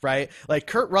experience, right? Like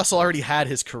Kurt Russell already had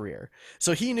his career,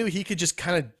 so he knew he could just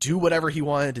kind of do whatever he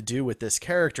wanted to do with this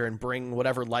character and bring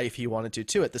whatever life he wanted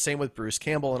to it. The same with Bruce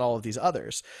Campbell and all of these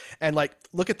others. And like,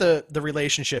 look at the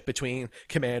relationship between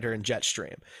Commander and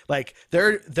Jetstream. Like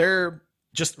their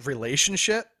just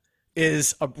relationship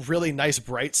is a really nice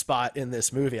bright spot in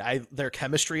this movie. Their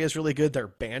chemistry is really good. Their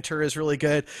banter is really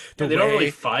good. They don't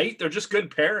really fight. They're just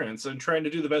good parents and trying to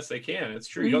do the best they can. It's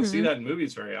true. You don't see that in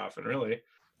movies very often, really.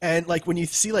 And like when you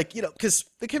see like, you know, because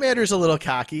the Commander's a little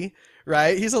cocky,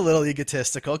 right? He's a little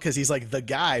egotistical because he's like the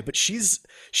guy, but she's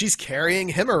carrying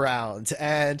him around,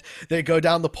 and they go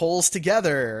down the poles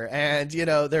together, and, you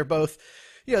know, they're both,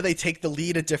 you know, they take the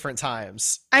lead at different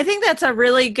times. I think that's a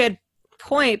really good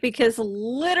point, because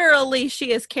literally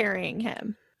she is carrying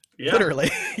him. Yeah. Literally.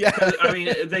 Yeah. I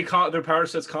mean, their power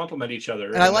sets complement each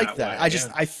other. And I like that.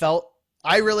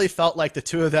 I really felt like the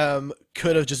two of them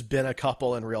could have just been a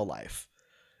couple in real life.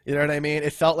 You know what I mean?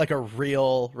 It felt like a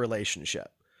real relationship.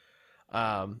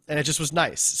 And it just was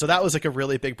nice. So that was like a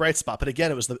really big bright spot. But again,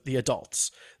 it was the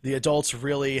adults. The adults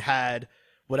really had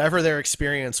whatever their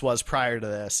experience was prior to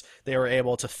this, they were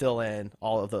able to fill in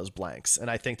all of those blanks. And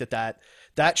I think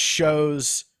that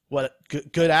shows what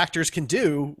good actors can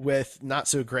do with not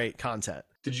so great content.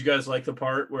 Did you guys like the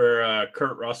part where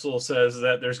Kurt Russell says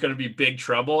that there's going to be big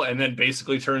trouble, and then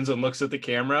basically turns and looks at the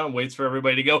camera and waits for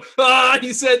everybody to go,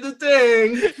 he said the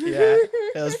thing. Yeah,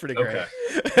 that was pretty great. Okay.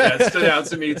 Yeah, it stood out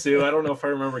to me too. I don't know if I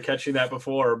remember catching that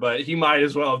before, but he might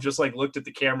as well have just like looked at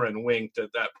the camera and winked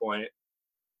at that point.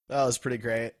 That was pretty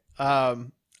great.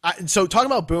 So talking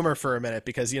about Boomer for a minute,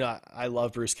 because, you know, I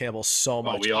love Bruce Campbell so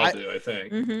much. Oh, we all do, I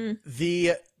think.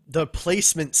 Mm-hmm. The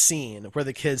placement scene where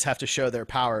the kids have to show their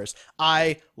powers,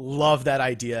 I love that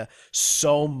idea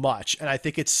so much. And I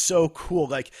think it's so cool.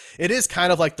 Like, it is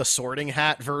kind of like the Sorting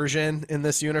Hat version in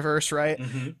this universe, right?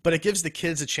 Mm-hmm. But it gives the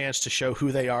kids a chance to show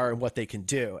who they are and what they can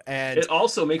do. And it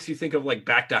also makes you think of like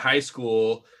back to high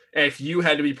school. If you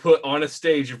had to be put on a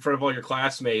stage in front of all your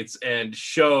classmates and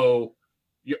show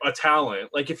a talent,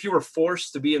 like if you were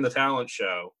forced to be in the talent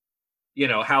show, you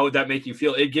know, how would that make you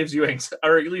feel? It gives you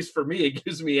or at least for me, it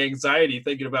gives me anxiety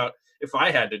thinking about if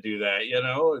I had to do that. You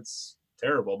know, it's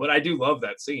terrible, but I do love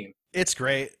that scene. It's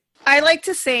great. I like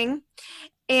to sing,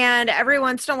 and every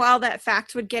once in a while that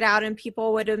fact would get out and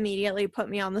people would immediately put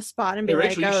me on the spot and be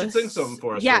like, Rachel, you should sing something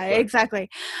for us. Yeah, exactly.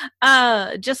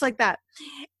 Just like that.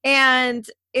 And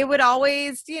it would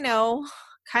always, you know,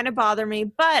 kind of bother me,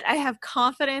 but I have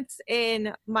confidence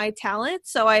in my talent,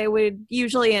 so I would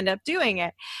usually end up doing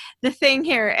it. The thing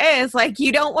here is, like,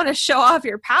 you don't want to show off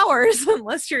your powers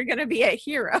unless you're going to be a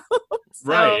hero.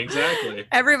 So right, exactly.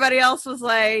 Everybody else was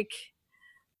like,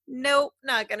 nope,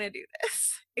 not going to do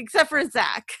this, except for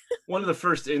Zach. One of the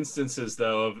first instances,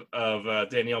 though, of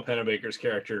Danielle Pennebaker's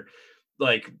character,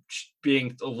 like,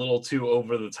 being a little too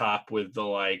over the top with the,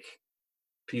 like,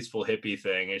 peaceful hippie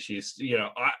thing, and she's, you know,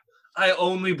 I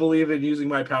only believe in using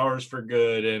my powers for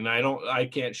good, and I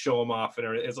can't show them off and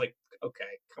everything. It's like, okay,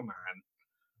 come on.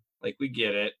 Like, we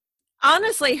get it.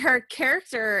 Honestly, her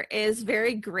character is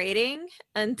very grating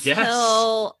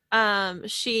until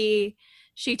she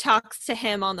talks to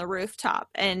him on the rooftop,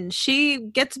 and she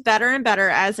gets better and better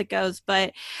as it goes,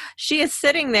 but she is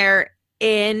sitting there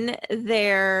in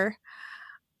their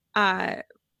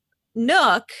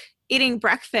nook eating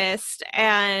breakfast,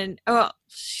 and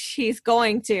she's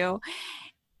going to,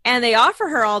 and they offer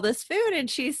her all this food, and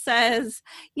she says,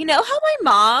 you know how my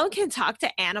mom can talk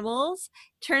to animals?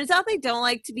 Turns out they don't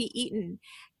like to be eaten.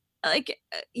 Like,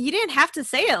 you didn't have to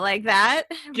say it like that.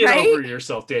 Get right? over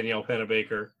yourself, Danielle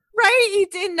Pennebaker. Right? You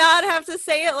did not have to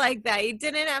say it like that. You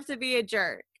didn't have to be a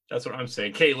jerk. That's what I'm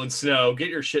saying. Caitlin Snow, get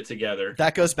your shit together.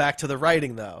 That goes back to the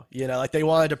writing, though. You know, like, they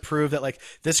wanted to prove that, like,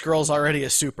 this girl's already a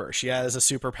super. She has a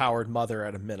super-powered mother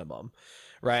at a minimum,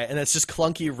 right? And it's just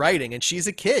clunky writing. And she's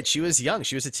a kid. She was young.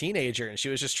 She was a teenager, and she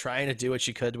was just trying to do what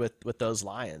she could with those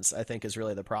lines, I think, is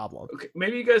really the problem. Okay,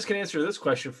 maybe you guys can answer this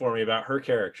question for me about her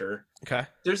character. Okay.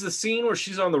 There's the scene where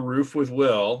she's on the roof with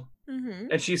Will, Mm-hmm.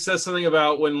 and she says something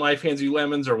about when life hands you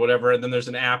lemons or whatever, and then there's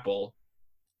an apple.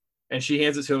 And she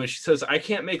hands it to him, and she says, I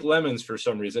can't make lemons for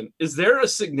some reason. Is there a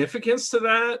significance to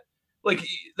that? Like,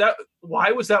 that?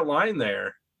 Why was that line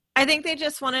there? I think they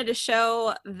just wanted to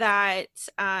show that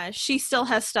she still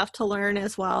has stuff to learn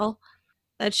as well,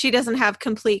 that she doesn't have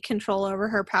complete control over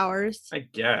her powers. I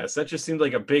guess. That just seemed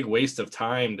like a big waste of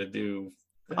time to do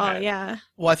that. Oh, yeah.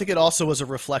 Well, I think it also was a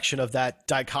reflection of that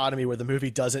dichotomy where the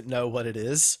movie doesn't know what it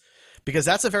is, because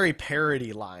that's a very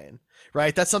parody line,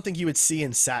 right? That's something you would see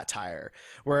in satire,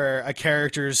 where a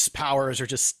character's powers are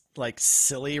just like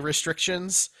silly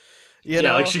restrictions, You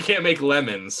know, like she can't make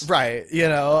lemons. Right. You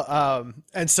know,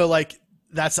 and so like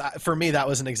that's for me, that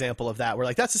was an example of that where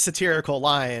like that's a satirical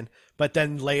line, but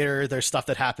then later there's stuff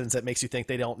that happens that makes you think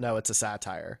they don't know it's a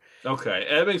satire. Okay.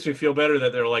 That makes me feel better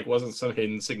that there like wasn't some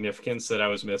hidden significance that I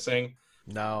was missing.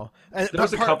 No. And there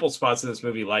was a couple spots in this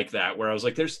movie like that where I was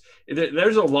like, there's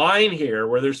a line here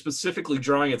where they're specifically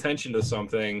drawing attention to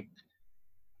something.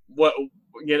 What,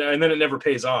 you know, and then it never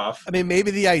pays off. I mean,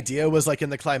 maybe the idea was like in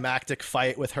the climactic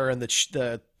fight with her and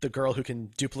the girl who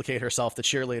can duplicate herself, the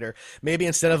cheerleader. Maybe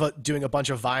instead of doing a bunch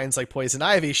of vines like Poison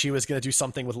Ivy, she was going to do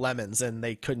something with lemons, and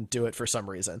they couldn't do it for some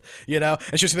reason, you know.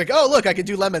 And she was like, "Oh, look, I can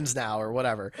do lemons now," or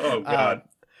whatever. Oh God!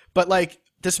 But like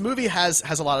this movie has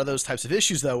a lot of those types of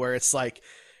issues though, where it's like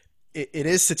it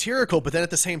is satirical, but then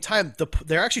at the same time,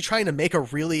 they're actually trying to make a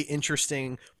really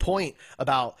interesting point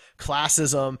about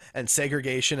classism and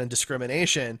segregation and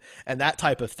discrimination and that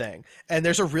type of thing. And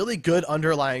there's a really good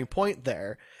underlying point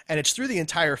there. And it's through the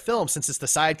entire film, since it's the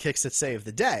sidekicks that save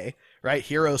the day, right?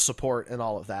 Hero support and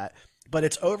all of that. But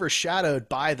it's overshadowed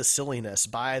by the silliness,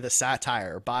 by the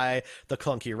satire, by the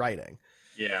clunky writing.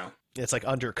 Yeah. It's like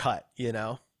undercut, you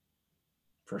know?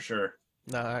 For sure.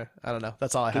 No, I don't know.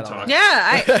 That's all I had on that.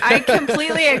 Yeah, I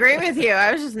completely agree with you.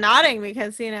 I was just nodding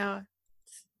because, you know,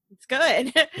 it's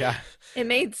good. Yeah. It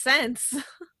made sense.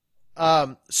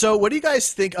 So what do you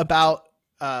guys think about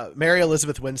Mary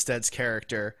Elizabeth Winstead's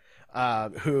character,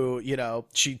 who, you know,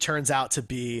 she turns out to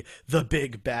be the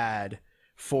big bad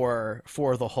for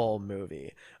the whole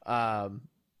movie?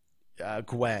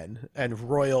 Gwen and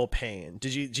Royal Pain. Do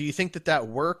you think that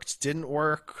worked? Didn't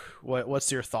work?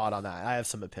 What's your thought on that? I have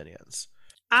some opinions.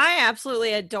 I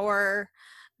absolutely adore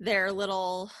their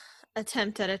little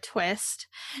attempt at a twist,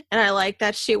 and I like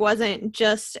that she wasn't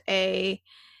just a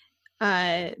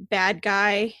bad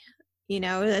guy. You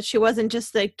know, that she wasn't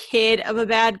just the kid of a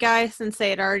bad guy, since they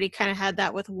had already kind of had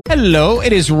that with... Hello,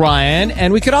 it is Ryan,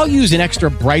 and we could all use an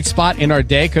extra bright spot in our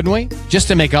day, couldn't we? Just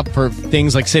to make up for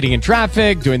things like sitting in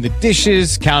traffic, doing the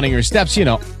dishes, counting your steps, you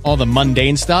know, all the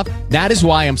mundane stuff. That is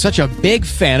why I'm such a big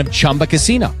fan of Chumba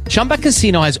Casino. Chumba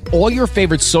Casino has all your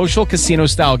favorite social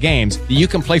casino-style games that you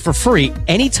can play for free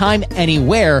anytime,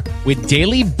 anywhere with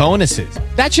daily bonuses.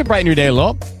 That should brighten your day a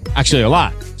little. Actually, a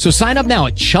lot. So sign up now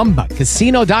at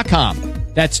ChumbaCasino.com.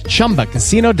 That's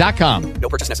ChumbaCasino.com. No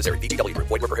purchase necessary. VGW Group.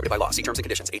 Void where prohibited by law. See terms and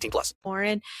conditions. 18+.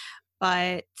 Warren,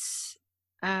 but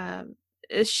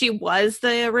she was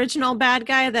the original bad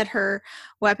guy, that her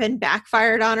weapon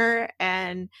backfired on her,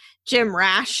 and Jim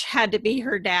Rash had to be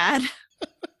her dad.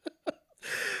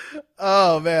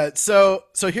 Oh man. So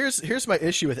here's my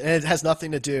issue with it. And it has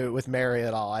nothing to do with Mary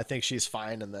at all. I think she's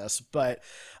fine in this, but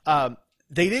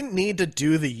they didn't need to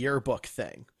do the yearbook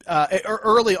thing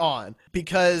early on,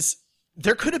 because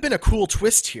there could have been a cool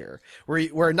twist here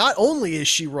where not only is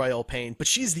she Royal Pain, but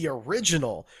she's the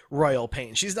original Royal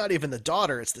Pain. She's not even the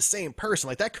daughter. It's the same person.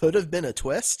 Like, that could have been a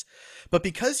twist. But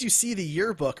because you see the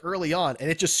yearbook early on and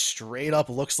it just straight up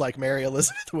looks like Mary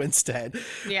Elizabeth Winstead,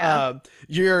 yeah,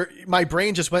 my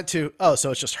brain just went to, oh,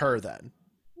 so it's just her then.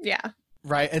 Yeah.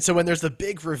 Right. And so when there's the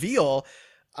big reveal,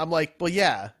 I'm like, well,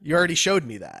 yeah, you already showed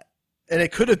me that. And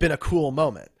it could have been a cool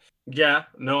moment. Yeah,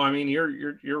 no, I mean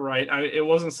you're right. It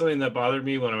wasn't something that bothered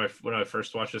me when I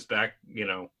first watched this back, you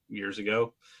know, years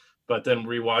ago. But then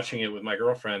rewatching it with my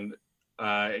girlfriend,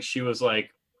 she was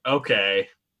like, "Okay,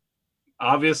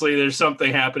 obviously there's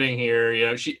something happening here." You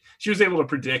know, she was able to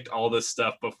predict all this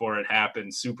stuff before it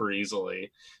happened super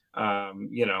easily.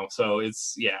 You know, so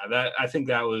that I think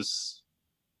that was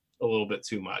a little bit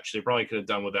too much. They probably could have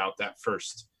done without that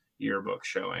first yearbook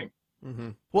showing. Mm-hmm.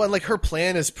 Well, and like her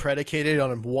plan is predicated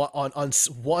on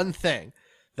one thing,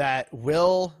 that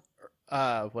Will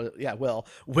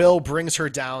brings her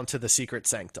down to the secret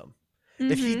sanctum.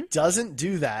 Mm-hmm. If he doesn't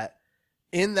do that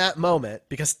in that moment,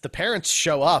 because the parents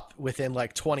show up within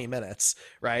like 20 minutes,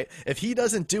 right? If he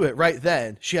doesn't do it right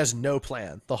then, she has no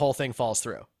plan. The whole thing falls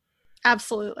through.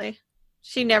 Absolutely.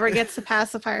 She never gets the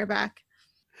pacifier back.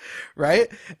 Right?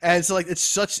 And so like that's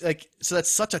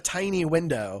such a tiny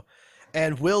window.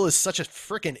 And Will is such a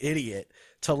freaking idiot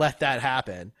to let that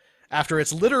happen after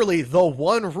it's literally the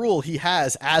one rule he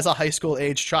has as a high school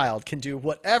age child, can do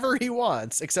whatever he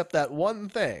wants except that one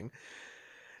thing.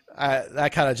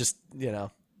 That kind of just, you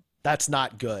know, that's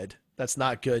not good. That's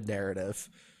not good narrative.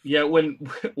 Yeah. When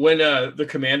the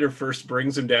commander first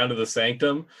brings him down to the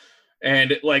sanctum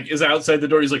and like is outside the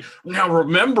door, he's like, "Now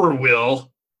remember,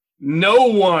 Will, no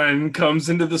one comes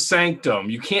into the sanctum.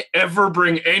 You can't ever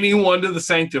bring anyone to the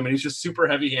sanctum." And he's just super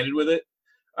heavy-handed with it.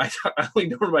 I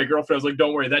leaned over to my girlfriend. I was like,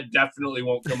 "Don't worry, that definitely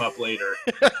won't come up later."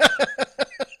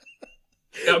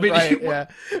 I mean, Right, yeah.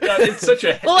 it's such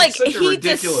a Well, like it's such a he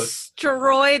ridiculous,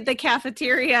 destroyed the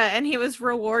cafeteria and he was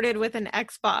rewarded with an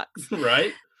Xbox.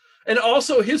 right? And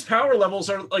also his power levels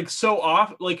are like so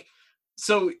off, like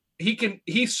so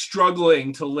he's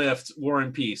struggling to lift War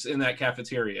and Peace in that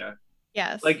cafeteria.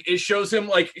 Yes. Like it shows him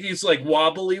like he's like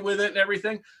wobbly with it and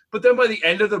everything. But then by the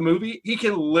end of the movie, he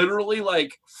can literally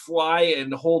like fly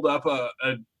and hold up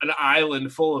an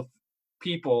island full of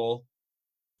people.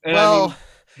 And Well,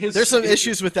 I mean, there's some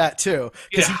issues with that too,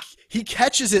 because he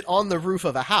catches it on the roof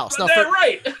of a house. Now,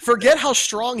 right. Forget how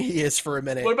strong he is for a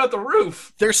minute. What about the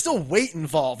roof? There's still weight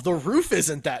involved. The roof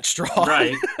isn't that strong.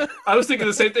 Right. I was thinking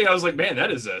the same thing. I was like, man,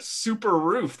 that is a super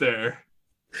roof there.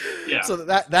 Yeah. So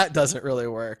that doesn't really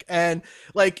work. And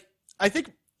like, I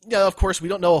think, of course, we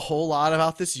don't know a whole lot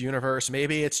about this universe.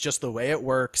 Maybe it's just the way it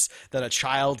works that a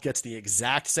child gets the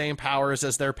exact same powers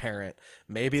as their parent.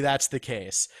 Maybe that's the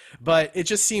case. But it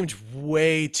just seemed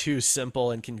way too simple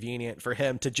and convenient for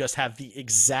him to just have the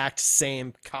exact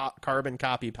same carbon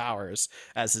copy powers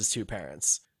as his two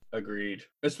parents. Agreed.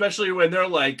 Especially when they're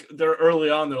early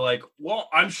on, they're like, well,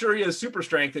 I'm sure he has super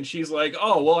strength. And she's like,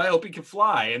 oh, well, I hope he can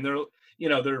fly. And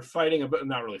they're fighting,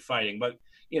 not really fighting, but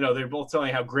they're both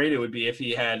telling how great it would be if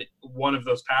he had one of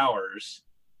those powers.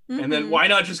 Mm-hmm. And then why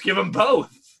not just give him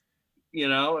both?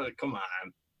 Come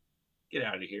on, get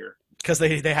out of here. Because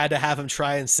they had to have him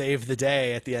try and save the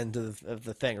day at the end of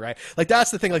the thing, right? Like,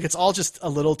 that's the thing. Like, it's all just a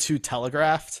little too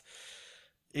telegraphed.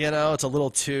 It's a little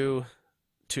too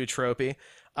tropey.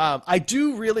 I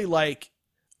do really like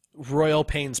Royal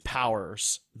Pain's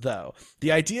powers, though.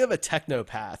 The idea of a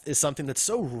technopath is something that's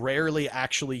so rarely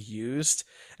actually used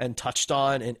and touched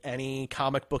on in any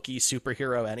comic booky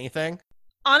superhero anything.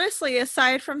 Honestly,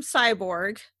 aside from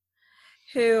Cyborg,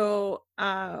 who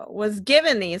was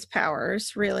given these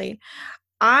powers, really,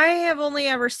 I have only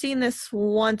ever seen this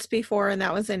once before, and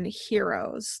that was in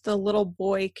Heroes. The little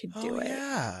boy could do it.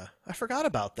 Yeah, I forgot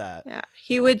about that. Yeah,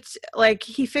 he would,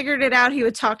 he figured it out. He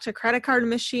would talk to credit card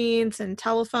machines and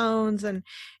telephones, and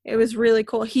it was really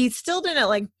cool. He still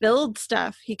didn't build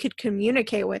stuff. He could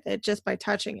communicate with it just by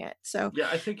touching it. So yeah,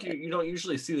 I think you don't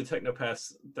usually see the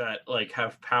technopaths that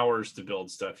have powers to build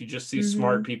stuff. You just see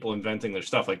smart people inventing their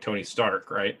stuff, like Tony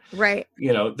Stark, right? Right.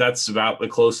 That's about the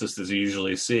closest as you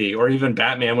usually see, or even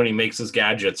Batman when he makes his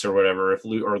gadgets or whatever.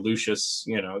 Or Lucius,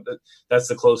 that's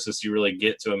the closest you really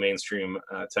get to a mainstream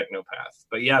technopath.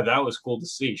 But yeah, that was cool to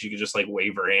see. She could just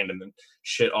wave her hand and then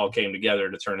shit all came together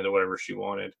to turn into whatever she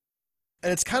wanted.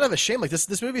 And it's kind of a shame.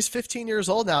 This movie's 15 years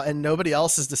old now, and nobody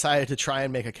else has decided to try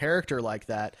and make a character like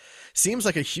that. Seems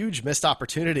like a huge missed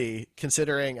opportunity,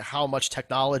 considering how much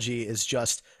technology is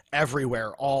just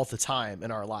everywhere all the time in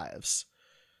our lives.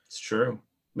 It's true.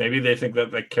 Maybe they think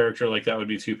that a character like that would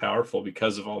be too powerful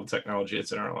because of all the technology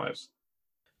that's in our lives.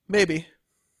 Maybe.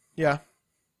 Yeah,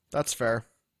 that's fair.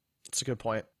 That's a good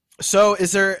point. So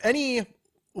is there any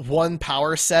one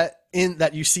power set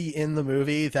that you see in the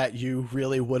movie that you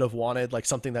really would have wanted,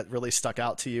 something that really stuck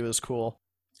out to you as cool?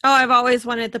 Oh, I've always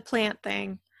wanted the plant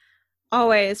thing.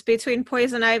 Always. Between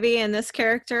Poison Ivy and this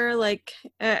character,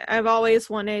 I've always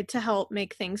wanted to help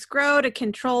make things grow, to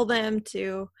control them,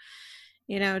 to,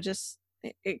 just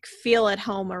feel at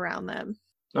home around them.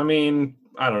 I mean,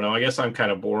 I don't know. I guess I'm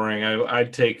kind of boring.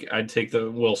 I'd take the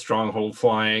Will Stronghold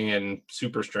flying and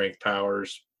super strength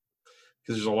powers,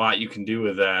 because there's a lot you can do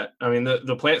with that. I mean,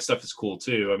 the plant stuff is cool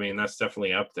too. I mean, that's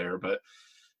definitely up there. But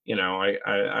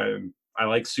I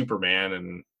like Superman,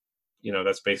 and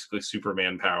that's basically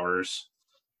Superman powers.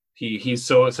 He's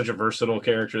such a versatile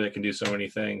character that can do so many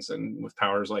things, and with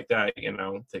powers like that,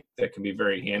 that can be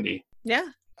very handy. Yeah.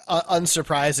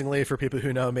 Unsurprisingly, for people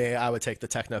who know me, I would take the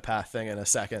technopath thing in a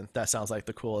second. That sounds like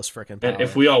the coolest freaking power. And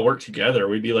if we all work together,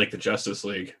 we'd be like the Justice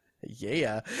League.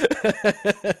 Yeah.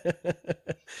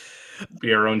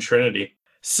 Be our own Trinity.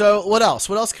 So what else?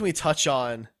 What else can we touch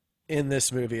on in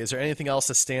this movie? Is there anything else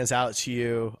that stands out to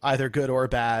you, either good or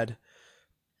bad?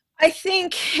 I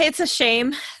think it's a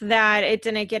shame that it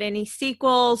didn't get any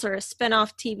sequels or a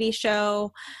spin-off TV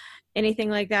show, anything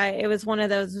like that. It was one of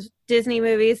those Disney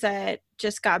movies that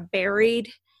just got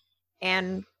buried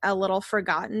and a little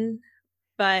forgotten.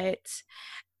 But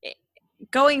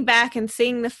going back and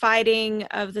seeing the fighting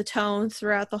of the tones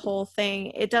throughout the whole thing,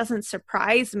 it doesn't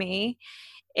surprise me.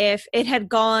 If it had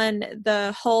gone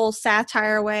the whole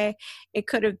satire way, it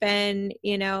could have been,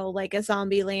 like a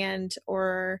Zombieland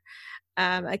or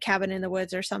a Cabin in the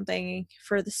Woods or something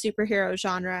for the superhero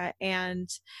genre, and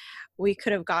we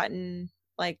could have gotten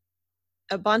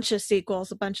a bunch of sequels,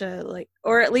 a bunch of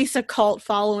or at least a cult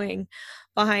following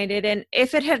behind it. And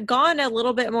if it had gone a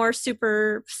little bit more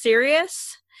super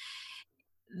serious,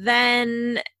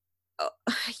 then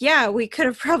yeah, we could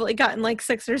have probably gotten like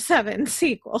 6 or 7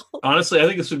 sequels. Honestly, I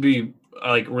think this would be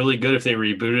like really good if they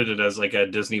rebooted it as like a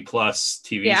Disney Plus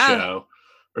TV show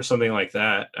or something like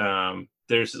that.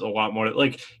 There's a lot more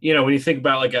like, you know, when you think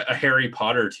about like a Harry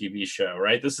Potter TV show,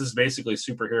 right? This is basically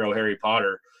superhero Harry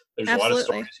Potter. There's a lot of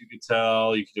stories you could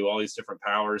tell. You could do all these different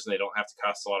powers, and they don't have to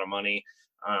cost a lot of money.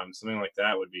 Something like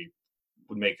that would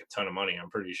make a ton of money. I'm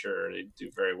pretty sure they'd do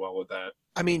very well with that.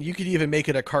 I mean, you could even make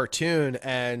it a cartoon,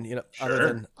 and you know, other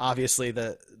than obviously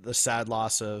the sad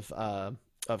loss of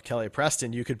Kelly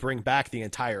Preston, you could bring back the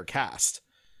entire cast.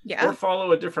 Yeah, or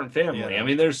follow a different family. Yeah. I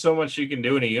mean, there's so much you can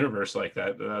do in a universe like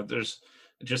that. There's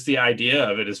just the idea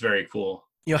of it is very cool.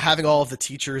 You know, having all of the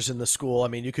teachers in the school. I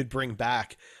mean, you could bring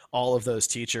back all of those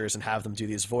teachers and have them do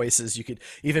these voices. You could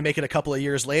even make it a couple of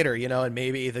years later, you know, and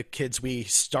maybe the kids we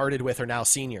started with are now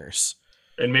seniors.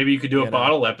 And maybe you could do a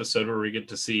bottle episode where we get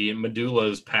to see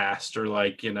Medulla's past, or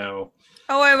like, you know.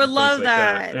 Oh, I would love like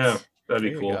that. Yeah, that'd be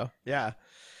There you cool. go. Yeah.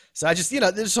 So I just, you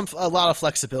know, there's a lot of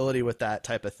flexibility with that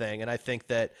type of thing. And I think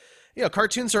that, you know,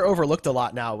 cartoons are overlooked a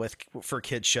lot now for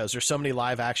kids shows. There's so many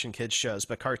live action kids shows,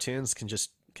 but cartoons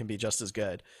can be just as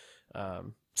good.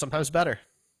 Sometimes better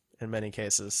in many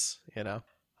cases, you know?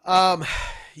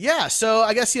 Yeah. So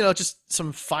I guess, you know, just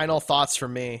some final thoughts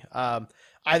from me.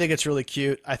 I think it's really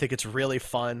cute. I think it's really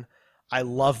fun. I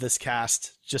love this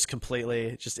cast just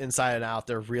completely, just inside and out.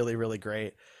 They're really, really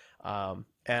great. And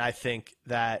I think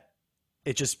that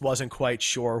it just wasn't quite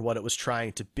sure what it was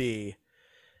trying to be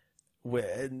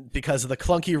because of the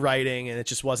clunky writing, and it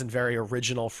just wasn't very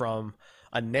original from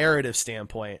a narrative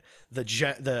standpoint.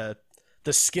 The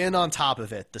skin on top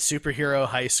of it, the superhero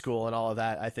high school and all of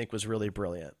that, I think was really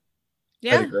brilliant.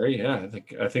 Yeah, I agree. Yeah,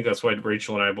 I think that's why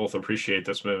Rachel and I both appreciate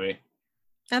this movie.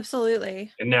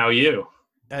 absolutely. And now you.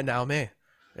 And now me.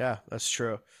 Yeah, that's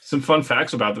true. Some fun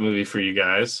facts about the movie for you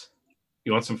guys.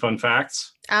 You want some fun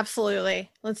facts? Absolutely.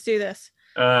 Let's do this.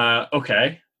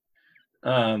 Okay.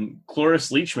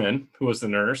 Cloris Leachman, who was the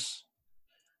nurse,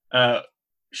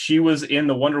 she was in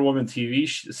the Wonder Woman TV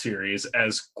series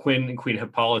as Queen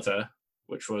Hippolyta,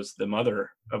 which was the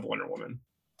mother of Wonder Woman.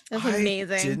 That's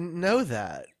amazing. I didn't know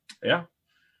that. Yeah.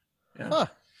 Huh.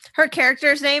 Her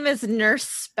character's name is Nurse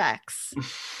Specs,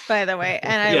 by the way.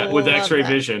 And I with love X-ray that.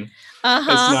 vision.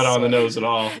 Uh-huh. It's not on the nose at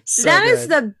all. So That is good.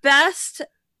 the best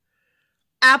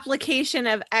application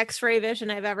of X-ray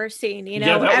vision I've ever seen. You know,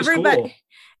 Yeah, that was cool.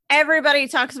 everybody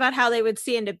talks about how they would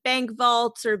see into bank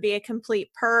vaults or be a complete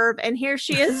perv, and here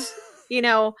she is, you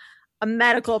know, a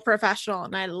medical professional,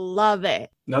 and I love it.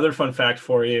 Another fun fact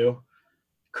for you.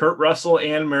 Kurt Russell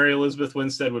and Mary Elizabeth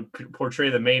Winstead would portray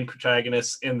the main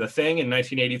protagonists in The Thing in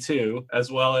 1982, as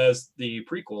well as the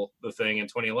prequel, The Thing, in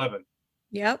 2011.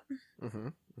 Yep. Mm-hmm.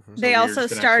 Mm-hmm. They weird also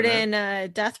starred connection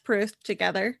in Death Proof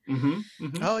together. Mm-hmm.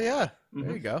 Mm-hmm. Oh yeah, there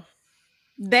Mhm. you go.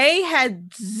 They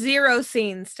had 0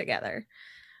 scenes together,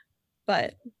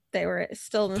 but they were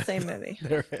still in the same movie.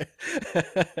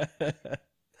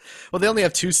 Well, they only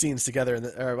have 2 scenes together,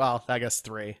 I guess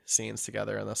 3 scenes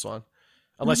together in this one,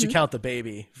 unless you count the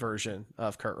baby version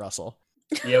of Kurt Russell.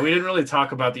 Yeah, we didn't really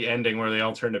talk about the ending where they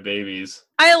all turn to babies.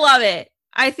 I love it.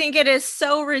 I think it is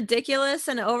so ridiculous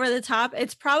and over the top.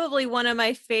 It's probably one of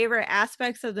my favorite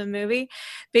aspects of the movie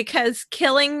because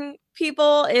killing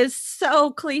people is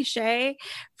so cliche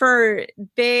for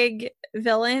big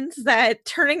villains that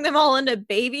turning them all into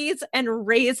babies and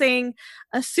raising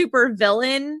a super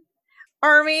villain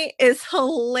army is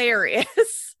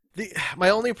hilarious. My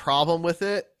only problem with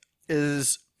it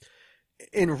is,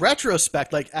 in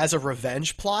retrospect, like as a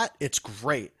revenge plot, it's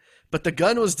great. But the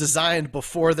gun was designed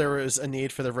before there was a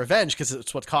need for the revenge because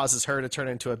it's what causes her to turn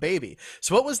into a baby.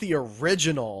 So what was the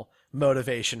original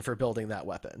motivation for building that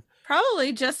weapon?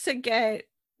 Probably just to get,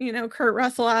 you know, Kurt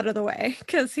Russell out of the way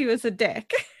because he was a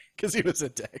dick Because he was a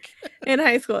dick. in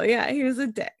high school. Yeah, he was a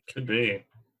dick. Could be.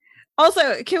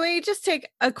 Also, can we just take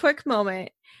a quick moment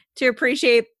to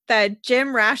appreciate that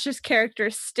Jim Rash's character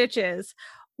Stitches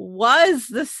was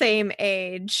the same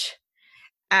age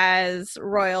as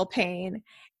Royal Pain,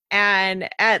 and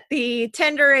at the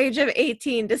tender age of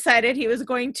 18 decided he was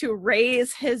going to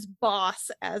raise his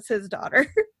boss as his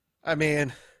daughter. I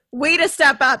mean, Way to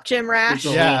step up, Jim Rash.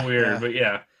 It's a Yeah, little weird, yeah. but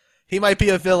yeah. he might be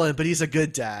a villain, but he's a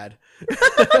good dad.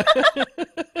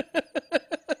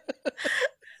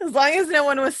 As long as no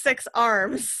one with 6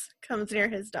 arms comes near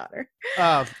his daughter.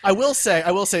 I will say,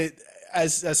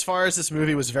 as far as this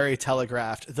movie was very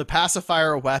telegraphed, the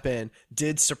pacifier weapon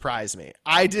did surprise me.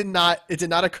 It did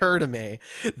not occur to me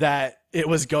that it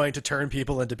was going to turn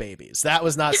people into babies. That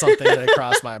was not something that had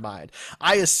crossed my mind.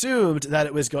 I assumed that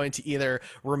it was going to either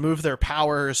remove their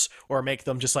powers or make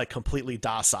them just like completely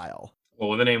docile. Well,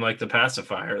 with a name like the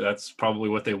Pacifier, that's probably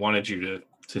what they wanted you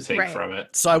to take Right. from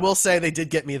it. So I will say they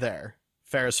did get me there.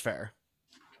 Fair is fair.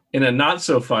 In a not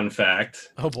so fun fact,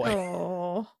 Oh boy.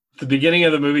 Oh. at the beginning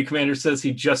of the movie, Commander says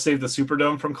he just saved the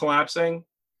Superdome from collapsing.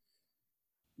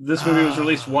 This movie was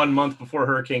released 1 month before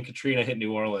Hurricane Katrina hit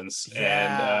New Orleans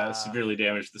Yeah. and severely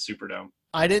damaged the Superdome.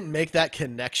 I didn't make that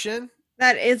connection,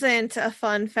 That isn't a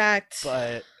fun fact.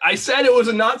 but I said it was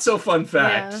a not so fun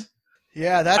fact.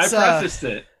 yeah, I that's prefaced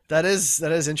it. that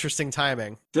is interesting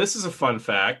timing. This is a fun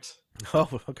fact.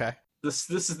 Oh, okay. This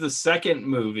is the second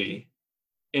movie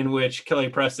in which Kelly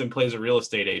Preston plays a real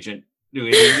estate agent. Do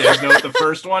you guys know what the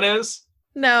first one is?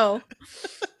 No.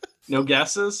 No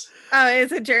guesses? Oh,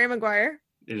 is it Jerry Maguire?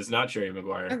 It is not Jerry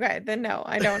Maguire. Okay, then no,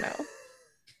 I don't know.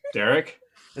 Derek?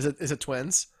 Is it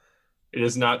twins? It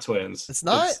is not twins. It's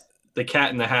not? The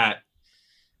Cat in the Hat.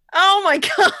 Oh my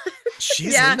god.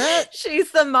 She's Yeah, in that?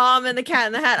 She's the mom in the Cat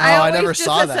in the Hat. Oh, I I always never just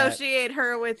saw that. associate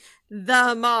her with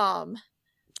the mom.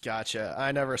 Gotcha.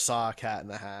 I never saw Cat in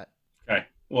the Hat. Okay.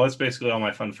 Well, that's basically all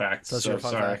my fun facts. Those so are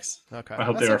fun sorry. facts. Okay. I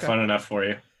hope That's they were okay. fun enough for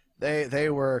you. They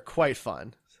were quite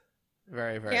fun.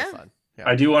 Very, very Yeah. fun. Yeah.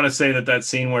 I do want to say that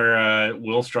scene where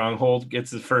Will Stronghold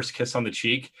gets his first kiss on the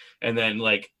cheek and then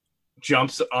like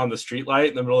jumps on the streetlight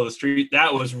in the middle of the street,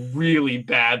 that was really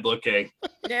bad looking.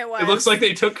 It was. It looks like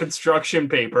they took construction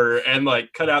paper and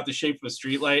like cut out the shape of a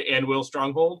streetlight and Will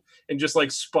Stronghold and just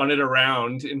like spun it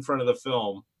around in front of the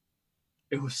film.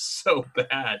 It was so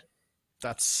bad.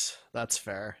 That's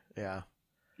fair. Yeah.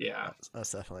 Yeah.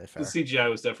 That's definitely fair. The CGI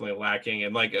was definitely lacking,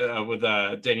 and like with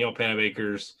Danielle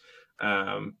Panabaker's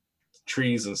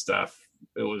trees and stuff,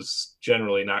 it was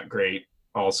generally not great.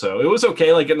 Also, it was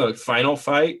okay like in the final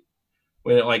fight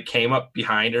when it like came up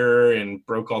behind her and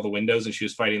broke all the windows, and she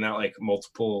was fighting that like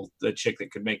the chick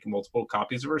that could make multiple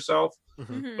copies of herself.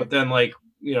 Mhm. Mhm. But then like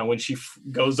when she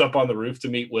goes up on the roof to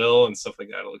meet Will and stuff like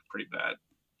that, it looked pretty bad.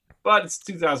 But it's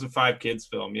 2005 kids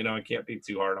film, I can't be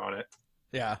too hard on it.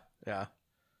 Yeah. Yeah.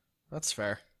 That's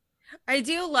fair. I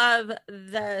do love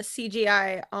the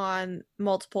CGI on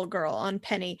Multiple Girl on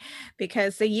Penny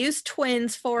because they used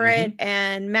twins for it,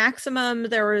 and maximum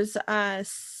there was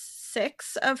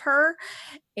 6 of her,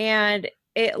 and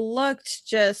it looked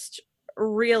just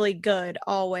really good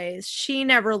always. She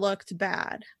never looked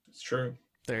bad. It's true.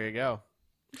 There you go.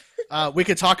 We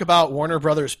could talk about Warner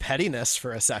Brothers pettiness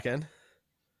for a second,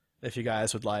 if you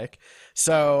guys would like.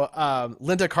 So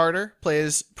Linda Carter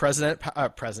plays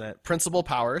Principal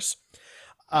Powers.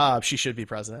 She should be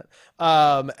president.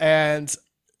 And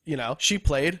she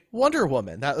played Wonder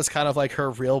Woman. That was kind of like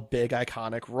her real big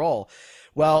iconic role.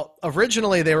 Well,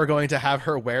 originally they were going to have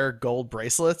her wear gold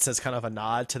bracelets as kind of a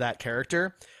nod to that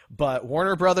character, but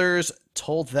Warner Brothers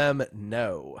told them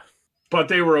no. But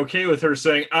they were okay with her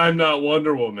saying, "I'm not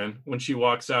Wonder Woman," when she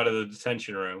walks out of the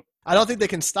detention room. I don't think they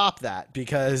can stop that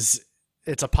because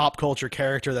it's a pop culture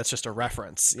character that's just a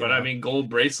reference. But I mean, gold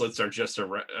bracelets are just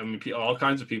all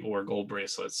kinds of people wear gold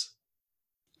bracelets.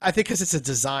 I think because it's a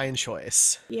design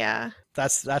choice. Yeah.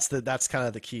 That's kind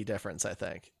of the key difference, I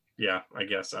think. Yeah, I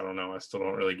guess. I don't know. I still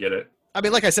don't really get it. I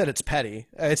mean, like I said, it's petty.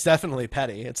 It's definitely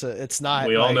petty. It's not.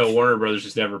 We all know Warner Brothers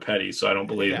is never petty, so I don't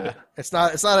believe it. It's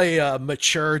not a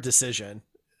mature decision,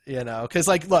 because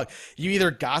like, look, you either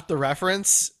got the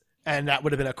reference and that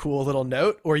would have been a cool little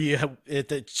note, or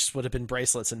it just would have been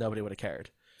bracelets and nobody would have cared.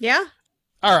 Yeah.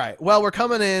 All right. Well, we're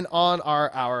coming in on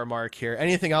our hour mark here.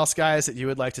 Anything else, guys, that you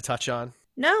would like to touch on?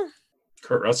 No.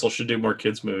 Kurt Russell should do more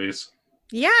kids movies.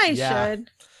 Yeah, I should.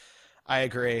 I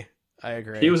agree.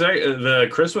 He was the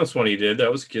Christmas one he did.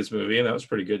 That was a kids movie, and that was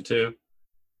pretty good too.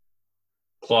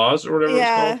 Claus or whatever it's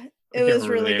called. It was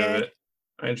really good.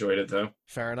 I enjoyed it though.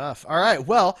 Fair enough. All right.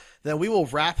 Well, then we will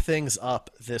wrap things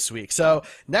up this week. So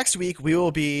next week we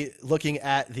will be looking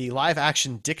at the live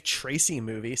action Dick Tracy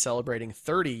movie, celebrating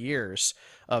 30 years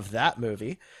of that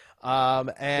movie. And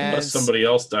Unless somebody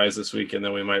else dies this week, and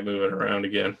then we might move it around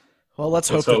again. Well, let's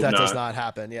hope that does not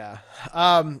happen. Yeah.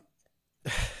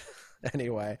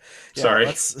 Anyway, sorry.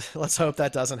 Let's hope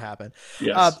that doesn't happen.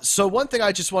 Yes. So one thing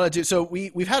I just want to do. So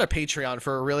we've had a Patreon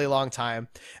for a really long time,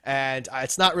 and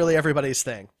it's not really everybody's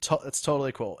thing. It's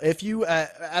totally cool. If you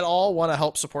at all want to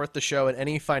help support the show in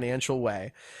any financial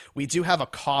way, we do have a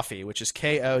Ko-fi, which is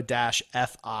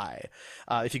ko-fi.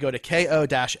 If you go to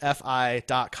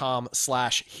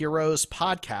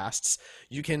ko-fi.com/heroespodcasts,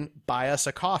 you can buy us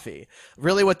a coffee.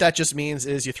 Really what that just means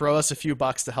is you throw us a few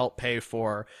bucks to help pay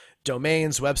for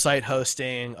domains, website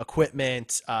hosting,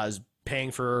 equipment,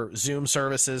 paying for Zoom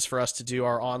services for us to do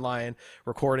our online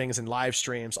recordings and live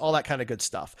streams, all that kind of good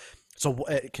stuff. So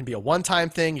it can be a one-time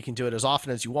thing. You can do it as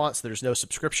often as you want, so there's no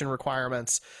subscription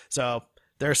requirements. So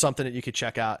there's something that you could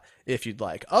check out if you'd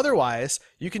like. Otherwise,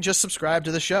 you can just subscribe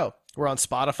to the show. We're on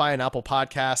Spotify and Apple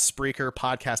Podcasts, Spreaker,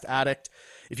 Podcast Addict.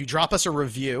 If you drop us a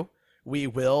review, we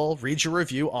will read your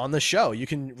review on the show. You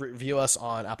can review us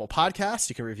on Apple Podcasts.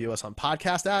 You can review us on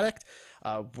Podcast Addict.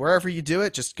 Wherever you do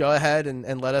it, just go ahead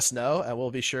and let us know, and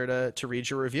we'll be sure to read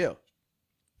your review.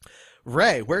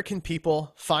 Ray, where can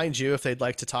people find you if they'd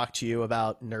like to talk to you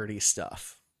about nerdy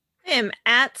stuff? I am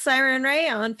at Siren Ray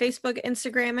on Facebook,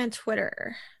 Instagram, and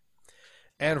Twitter.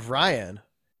 And Ryan?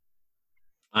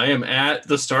 I am at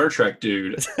the Star Trek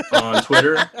Dude on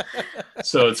Twitter.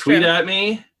 So tweet at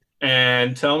me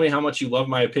and tell me how much you love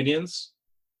my opinions,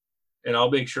 and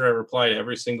I'll make sure I reply to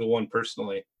every single one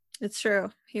personally. It's true.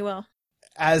 He will.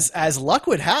 As luck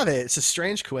would have it, it's a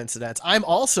strange coincidence. I'm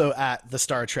also at the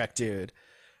Star Trek Dude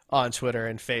on Twitter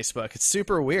and Facebook. It's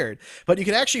super weird. But you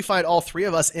can actually find all three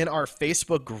of us in our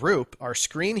Facebook group, our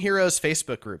Screen Heroes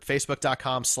Facebook group,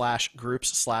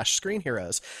 facebook.com/groups/Screen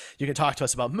Heroes. You can talk to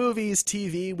us about movies,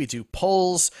 TV. We do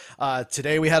polls.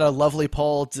 Today we had a lovely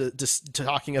poll just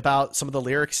talking about some of the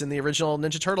lyrics in the original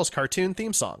Ninja Turtles cartoon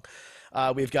theme song.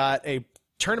 We've got a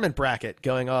tournament bracket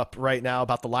going up right now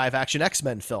about the live action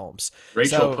X-Men films.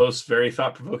 Rachel posts very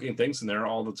thought-provoking things in there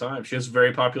all the time. She has a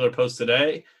very popular post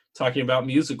today talking about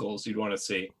musicals you'd want to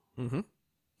see. Mm-hmm.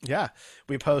 Yeah,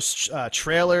 we post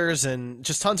trailers and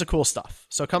just tons of cool stuff.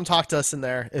 So come talk to us in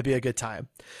there. It'd be a good time.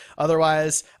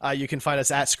 Otherwise, you can find us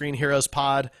at Screen Heroes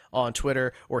Pod on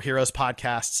Twitter or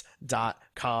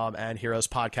heroespodcasts.com and Heroes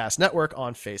Podcast Network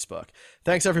on Facebook.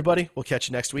 Thanks, everybody. We'll catch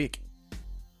you next week.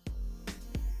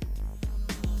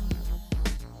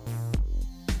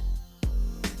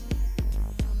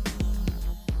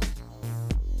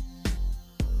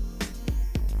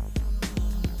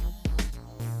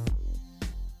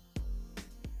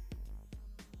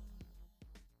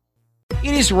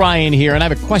 It is Ryan here, and I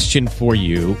have a question for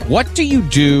you. What do you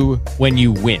do when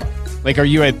you win? Like, are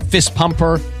you a fist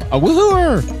pumper, a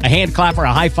woohooer, a hand clapper,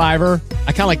 a high fiver?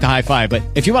 I kind of like the high five, but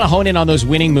if you want to hone in on those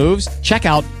winning moves, check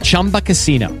out Chumba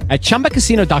Casino. At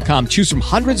ChumbaCasino.com, choose from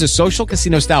hundreds of social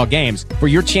casino-style games for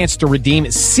your chance to redeem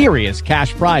serious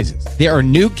cash prizes. There are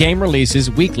new game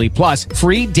releases weekly, plus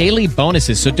free daily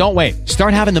bonuses. So don't wait.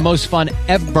 Start having the most fun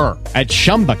ever at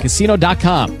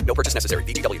ChumbaCasino.com. No purchase necessary.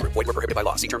 VGW Group. Void where prohibited by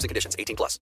law. See terms and conditions. 18+.